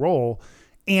how you roll,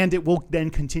 and it will then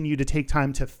continue to take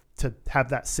time to have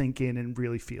that sink in and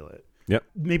really feel it. Yep.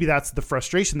 Maybe that's the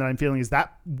frustration that I'm feeling, is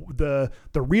that the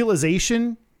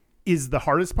realization is the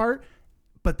hardest part,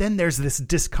 but then there's this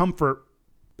discomfort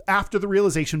after the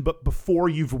realization, but before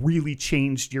you've really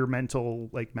changed your mental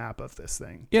like map of this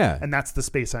thing. Yeah. And that's the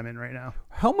space I'm in right now.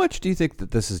 How much do you think that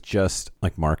this is just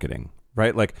like marketing?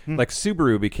 Right? Like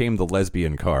Subaru became the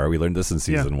lesbian car. We learned this in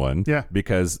season 1. Yeah.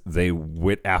 Because they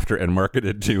went after and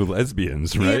marketed to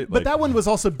lesbians, right? Yeah, but that one was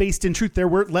also based in truth. There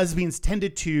were lesbians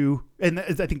tended to, and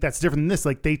I think that's different than this.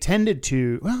 Like they tended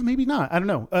to, well, maybe not. I don't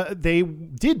know. They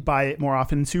did buy it more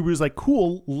often. And Subaru's like,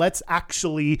 cool, let's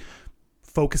actually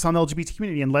focus on the LGBT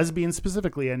community and lesbians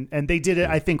specifically. And they did it,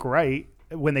 I think, right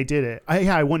when they did it.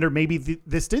 I wonder, maybe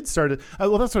this did start.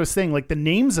 Well, that's what I was saying. Like the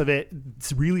names of it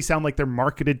really sound like they're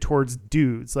marketed towards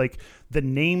dudes. Like the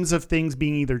names of things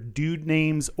being either dude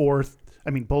names or,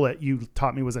 I mean, Bullet, you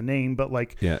taught me was a name, but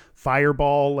like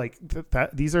Fireball, like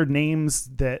these are names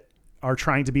that are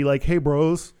trying to be like, hey,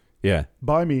 bros,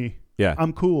 buy me. Yeah,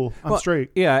 I'm cool. I'm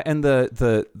straight. Yeah, and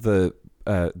the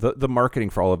marketing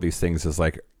for all of these things is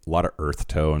like a lot of earth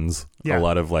tones, a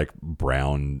lot of like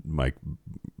brown, like,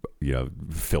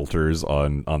 filters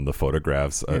on the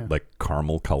photographs, like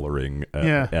caramel coloring,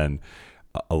 and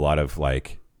a lot of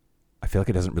like, I feel like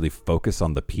it doesn't really focus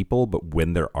on the people, but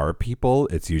when there are people,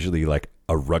 it's usually like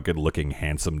a rugged looking,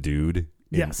 handsome dude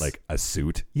in like a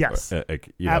suit. Yes.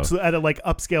 Absolutely. At a like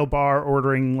upscale bar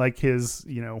ordering like his,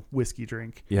 whiskey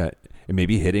drink. Yeah. And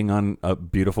maybe hitting on a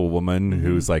beautiful woman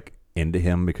who's like into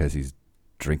him because he's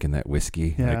drinking that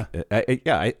whiskey. Yeah.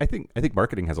 I think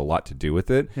marketing has a lot to do with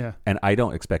it. Yeah. And I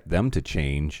don't expect them to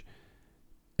change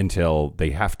until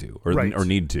they have to or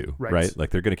need to. Right.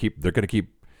 Like they're gonna keep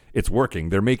it's working.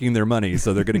 They're making their money,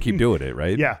 so they're gonna keep doing it,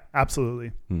 right? Yeah,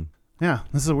 absolutely. Yeah,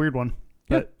 this is a weird one.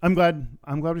 But I'm glad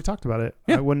we talked about it.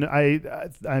 Yeah.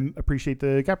 I appreciate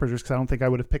the Gap Bridgers because I don't think I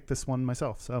would have picked this one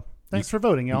myself. So thanks for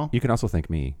voting, y'all. You can also thank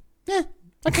me. Yeah,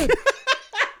 I could.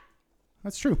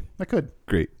 That's true. I could.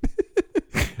 Great.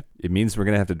 It means we're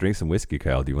gonna have to drink some whiskey,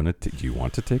 Kyle. Do you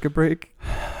want to take a break?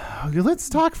 Let's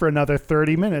talk for another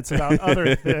 30 minutes about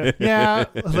other. Yeah,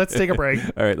 let's take a break.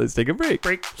 All right, let's take a break.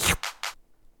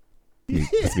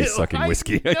 It's me sucking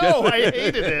whiskey. No, I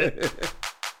hated it.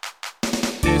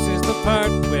 This is the part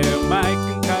where Mike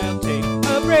and Kyle take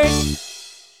a break.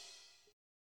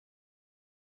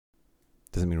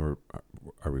 Doesn't mean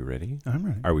are we ready? I'm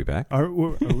ready. Are we back? Are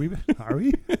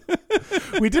we?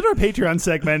 We did our Patreon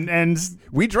segment and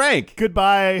we drank.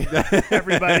 Goodbye,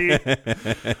 everybody.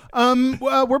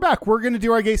 We're back. We're gonna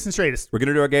do our Gayish and Straightest. We're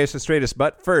gonna do our Gayish and Straightest,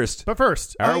 but first.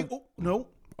 No.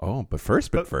 Oh, but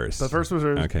first. But first was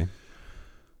okay.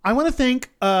 I want to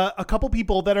thank a couple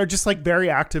people that are just like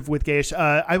very active with Gayish.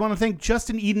 I want to thank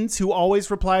Justin Edens, who always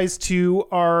replies to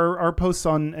our posts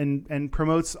on and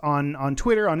promotes on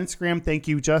Twitter, on Instagram. Thank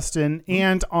you, Justin.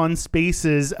 And on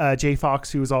Spaces, Jay Fox,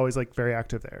 who is always like very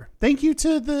active there. Thank you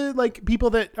to the like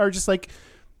people that are just like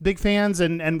big fans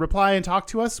and reply and talk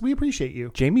to us. We appreciate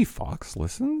you. Jamie Fox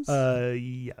listens?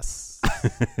 Yes.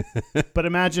 But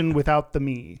imagine without the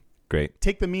me. Great.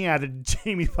 Take the me out of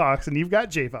Jamie Fox and you've got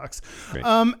Jay Fox.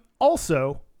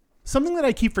 Also, something that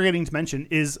I keep forgetting to mention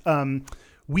is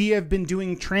we have been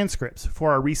doing transcripts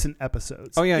for our recent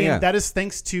episodes. Oh, yeah, and that is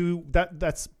thanks to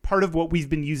that's part of what we've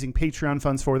been using Patreon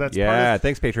funds for. That's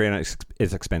thanks, Patreon.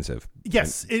 It's expensive.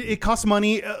 Yes, it costs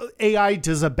money. AI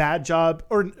does a bad job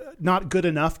or not good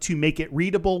enough to make it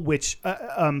readable, which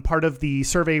part of the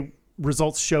survey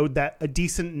results showed that a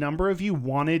decent number of you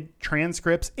wanted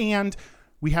transcripts, and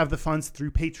we have the funds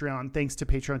through Patreon, thanks to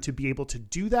Patreon, to be able to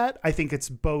do that. I think it's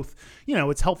both,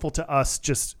 it's helpful to us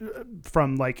just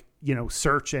from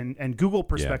search and Google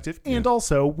perspective. Yeah. And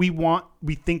also we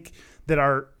think that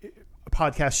our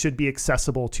podcast should be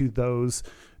accessible to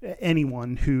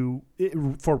anyone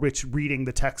for which reading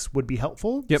the text would be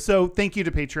helpful. Yep. So thank you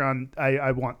to Patreon.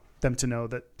 I want them to know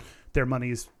that their money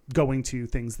is going to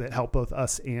things that help both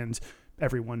us and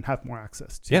everyone have more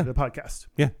access to the podcast.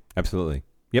 Yeah, absolutely.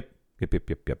 Yep.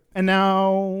 And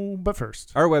now, but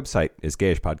first, our website is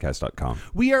gayishpodcast.com.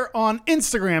 we are on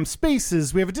Instagram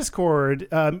Spaces. We have a Discord.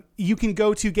 You can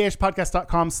go to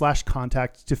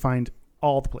gayishpodcast.com/contact to find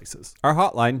all the places. Our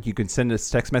hotline, you can send us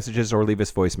text messages or leave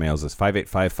us voicemails, is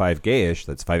 5855-GAYISH.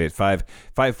 That's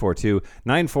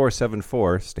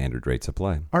 585-542-9474. Standard rates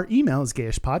apply. Our email is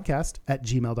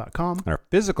gayishpodcast@gmail.com. Our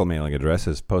physical mailing address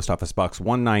is Post Office Box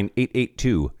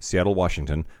 19882, Seattle,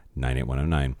 Washington,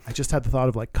 98109. I just had the thought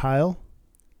of Kyle,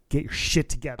 get your shit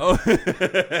together. Okay.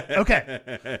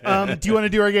 Do you want to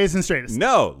do our gays and straightest?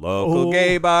 No. Local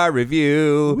gay bar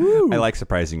review. Woo. I like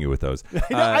surprising you with those.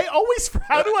 How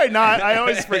do I not? I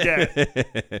always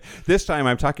forget. This time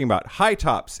I'm talking about High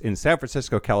Tops in San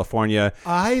Francisco, California.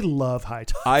 I love High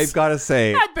Tops. I've got to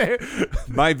say,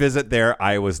 my visit there,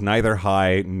 I was neither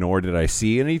high nor did I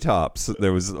see any tops.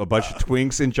 There was a bunch of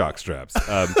twinks and jockstraps.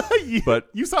 But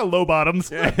you saw Low Bottoms.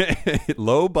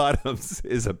 Low Bottoms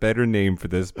is a better name for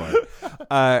this bar.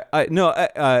 I've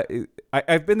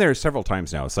been there several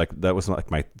times now. It's that was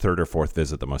my third or fourth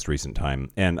visit, the most recent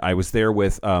time, and I was there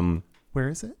with Where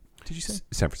is it? Did you say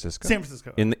San Francisco? San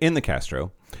Francisco. In the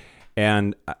Castro,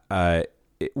 and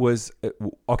it was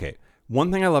okay.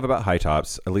 One thing I love about High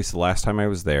Tops, at least the last time I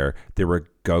was there were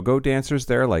go-go dancers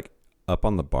there, up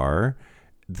on the bar,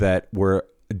 that were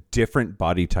different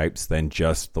body types than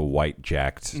just the white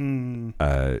jacked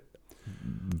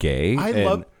gay.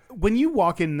 Love when you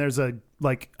walk in. There's a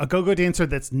go-go dancer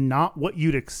that's not what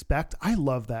you'd expect. I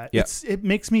love that. Yep. It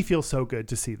makes me feel so good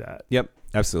to see that. Yep,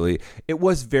 absolutely. It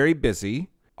was very busy,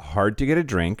 hard to get a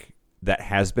drink. That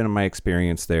has been my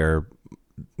experience there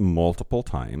multiple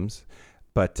times.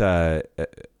 But I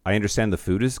understand the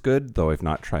food is good, though I've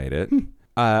not tried it.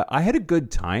 I had a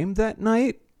good time that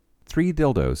night. 3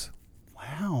 dildos.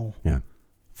 Wow. Yeah.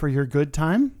 For your good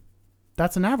time?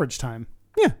 That's an average time.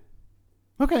 Yeah.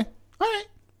 Okay. All right.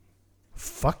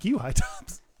 Fuck you, High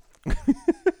Tops.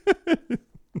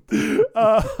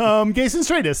 Gays and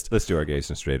straightest. Let's do our gays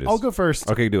and straightest. I'll go first.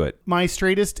 Okay, do it. My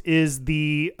straightest is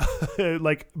the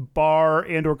bar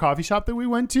and or coffee shop that we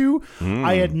went to.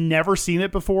 I had never seen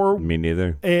it before. Me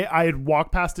neither. I had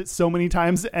walked past it so many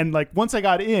times, and once I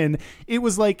got in, it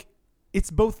was it's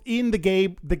both in the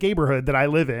gayborhood that I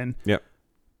live in. Yep.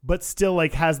 But still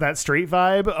has that straight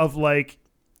vibe of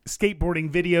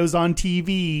skateboarding videos on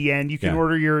TV, and you can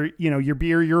order your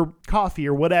beer, your coffee,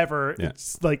 or whatever. Yeah.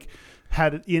 It's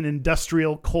had an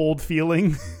industrial cold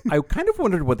feeling. I kind of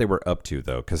wondered what they were up to,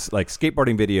 though, because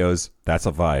skateboarding videos, that's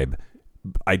a vibe.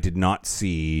 I did not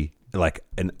see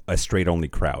a straight only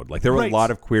crowd. There were a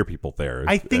lot of queer people there.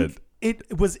 I think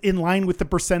it was in line with the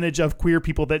percentage of queer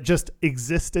people that just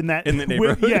exist in the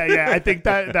neighborhood. Yeah. I think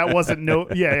that wasn't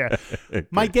Yeah.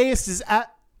 My gayest is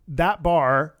at that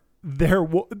bar. There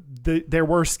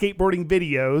were skateboarding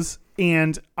videos,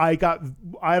 and I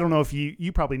don't know if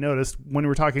you probably noticed when we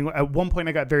were talking, at one point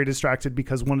I got very distracted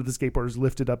because one of the skateboarders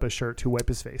lifted up his shirt to wipe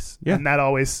his face. Yeah. And that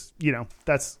always,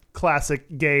 that's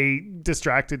classic gay,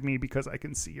 distracted me because I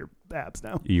can see your abs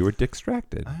now. You were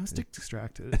distracted. I was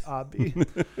distracted, Abby.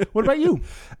 What about you?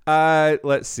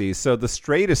 Let's see. So the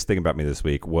straightest thing about me this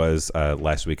week was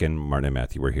last weekend, Martin and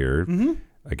Matthew were here. Mm-hmm.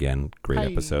 Again, great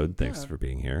episode. Thanks for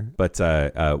being here. But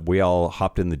we all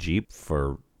hopped in the Jeep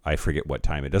for, I forget what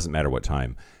time. It doesn't matter what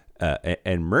time.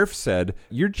 And Murph said,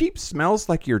 "Your Jeep smells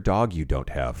like your dog you don't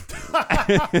have,"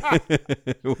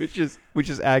 which is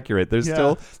accurate.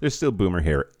 There's still boomer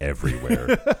hair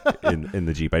everywhere in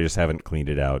the Jeep. I just haven't cleaned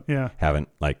it out. Yeah, haven't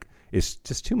it's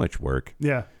just too much work.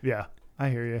 Yeah, I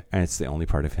hear you. And it's the only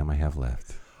part of him I have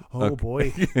left. Oh, okay.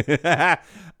 Boy.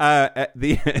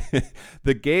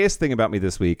 The gayest thing about me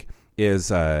this week is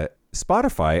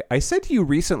Spotify. I said to you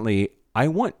recently, I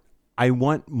want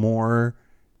more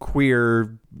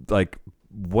queer,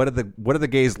 what are the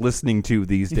gays listening to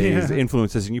these days? Yeah.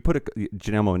 Influences, and you put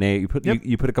Janelle Monáe.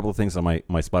 You put a couple of things on my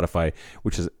Spotify,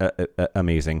 which is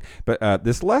amazing. But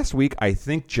this last week, I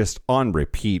think just on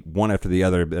repeat, one after the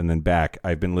other, and then back,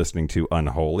 I've been listening to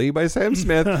 "Unholy" by Sam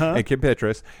Smith and Kim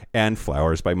Petras, and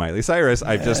 "Flowers" by Miley Cyrus.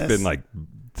 I've just been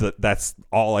that's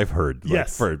all I've heard.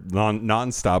 Yes. For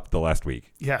nonstop the last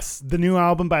week. Yes. The new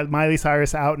album by Miley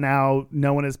Cyrus out now.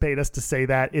 No one has paid us to say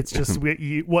that. It's just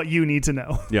what you need to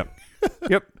know. Yep.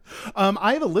 Yep.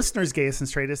 I have a listener's Gayest and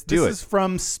Straightest. This is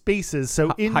from Spaces.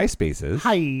 So Hi, Spaces.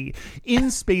 Hi.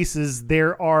 In Spaces, they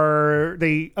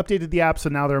updated the app, so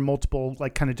now there are multiple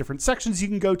like kind of different sections you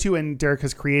can go to, and Derek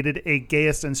has created a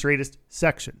Gayest and Straightest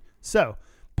section. So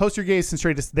post your Gayest and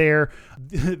Straightest there.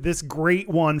 This great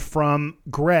one from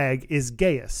Greg is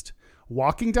Gayest.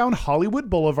 Walking down Hollywood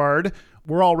Boulevard,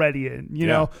 we're already in, you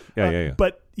know? Yeah.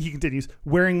 But he continues,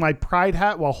 wearing my pride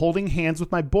hat while holding hands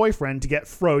with my boyfriend to get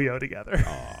froyo together.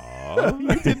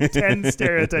 You did 10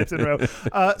 stereotypes in a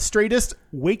row. Straightest,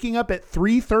 waking up at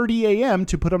 3:30 a.m.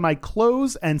 to put on my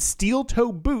clothes and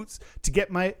steel-toe boots to get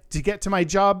to my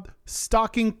job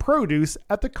stocking produce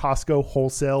at the Costco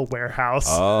wholesale warehouse.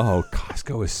 Oh,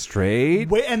 Costco is straight.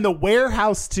 And the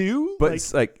warehouse too? But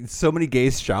it's like so many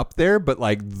gays shop there, but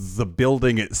like the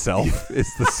building itself is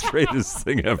the straightest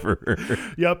thing ever.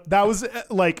 Yep. That was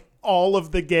like all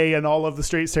of the gay and all of the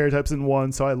straight stereotypes in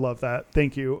one. So I love that.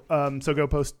 Thank you. So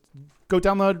go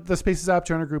download the Spaces app,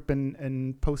 join our group,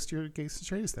 and post your gays and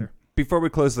straightest there. Before we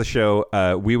close the show,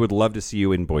 we would love to see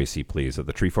you in Boise, please, at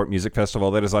the Treefort Music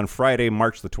Festival. That is on Friday,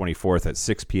 March the 24th at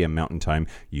 6 p.m. Mountain Time.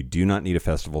 You do not need a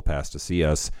festival pass to see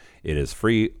us. It is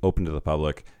free, open to the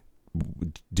public.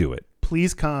 Do it.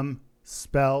 Please come.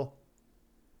 Spell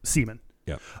semen.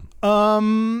 Yeah.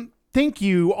 Thank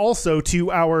you also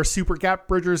to our Super Gap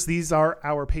Bridgers. These are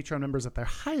our Patreon members at their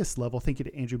highest level. Thank you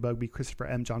to Andrew Bugby, Christopher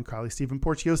M., John Crowley, Stephen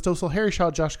Porcios, Dostal, Harry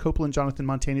Shaw, Josh Copeland, Jonathan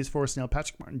Montanes, Forrest Neal,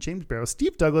 Patrick Martin, James Barrow,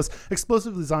 Steve Douglas,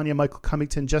 Explosive Lasagna, Michael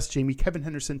Cummington, Jess Jamie, Kevin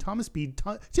Henderson, Thomas Bede,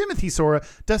 Timothy Sora,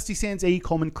 Dusty Sands, A.E.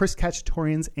 Coleman, Chris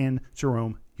Cacciatorians, and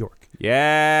Jerome York.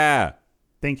 Yeah.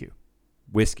 Thank you.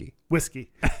 Whiskey.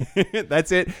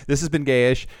 That's it. This has been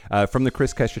Gayish. From the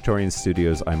Chris Cacciatorian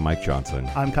Studios, I'm Mike Johnson.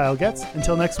 I'm Kyle Getz.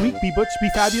 Until next week, be butch, be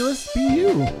fabulous, be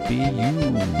you. Be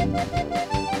you.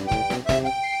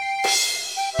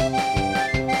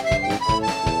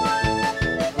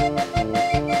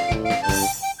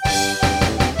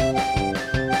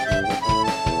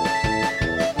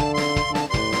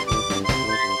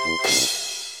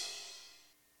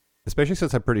 Especially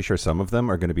since I'm pretty sure some of them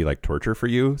are going to be like torture for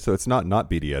you, so it's not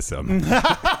BDSM.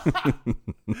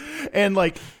 And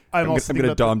like I'm going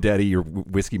to Dom Daddy your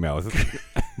whiskey mouth.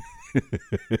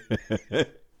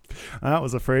 That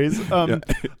was a phrase.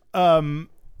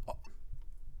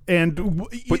 And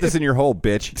put this in your hole,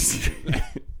 bitch.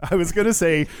 I was gonna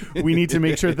say we need to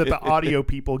make sure that the audio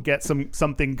people get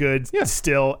something good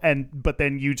still, but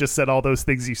then you just said all those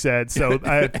things you said, so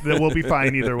we'll be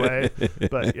fine either way.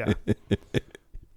 But yeah.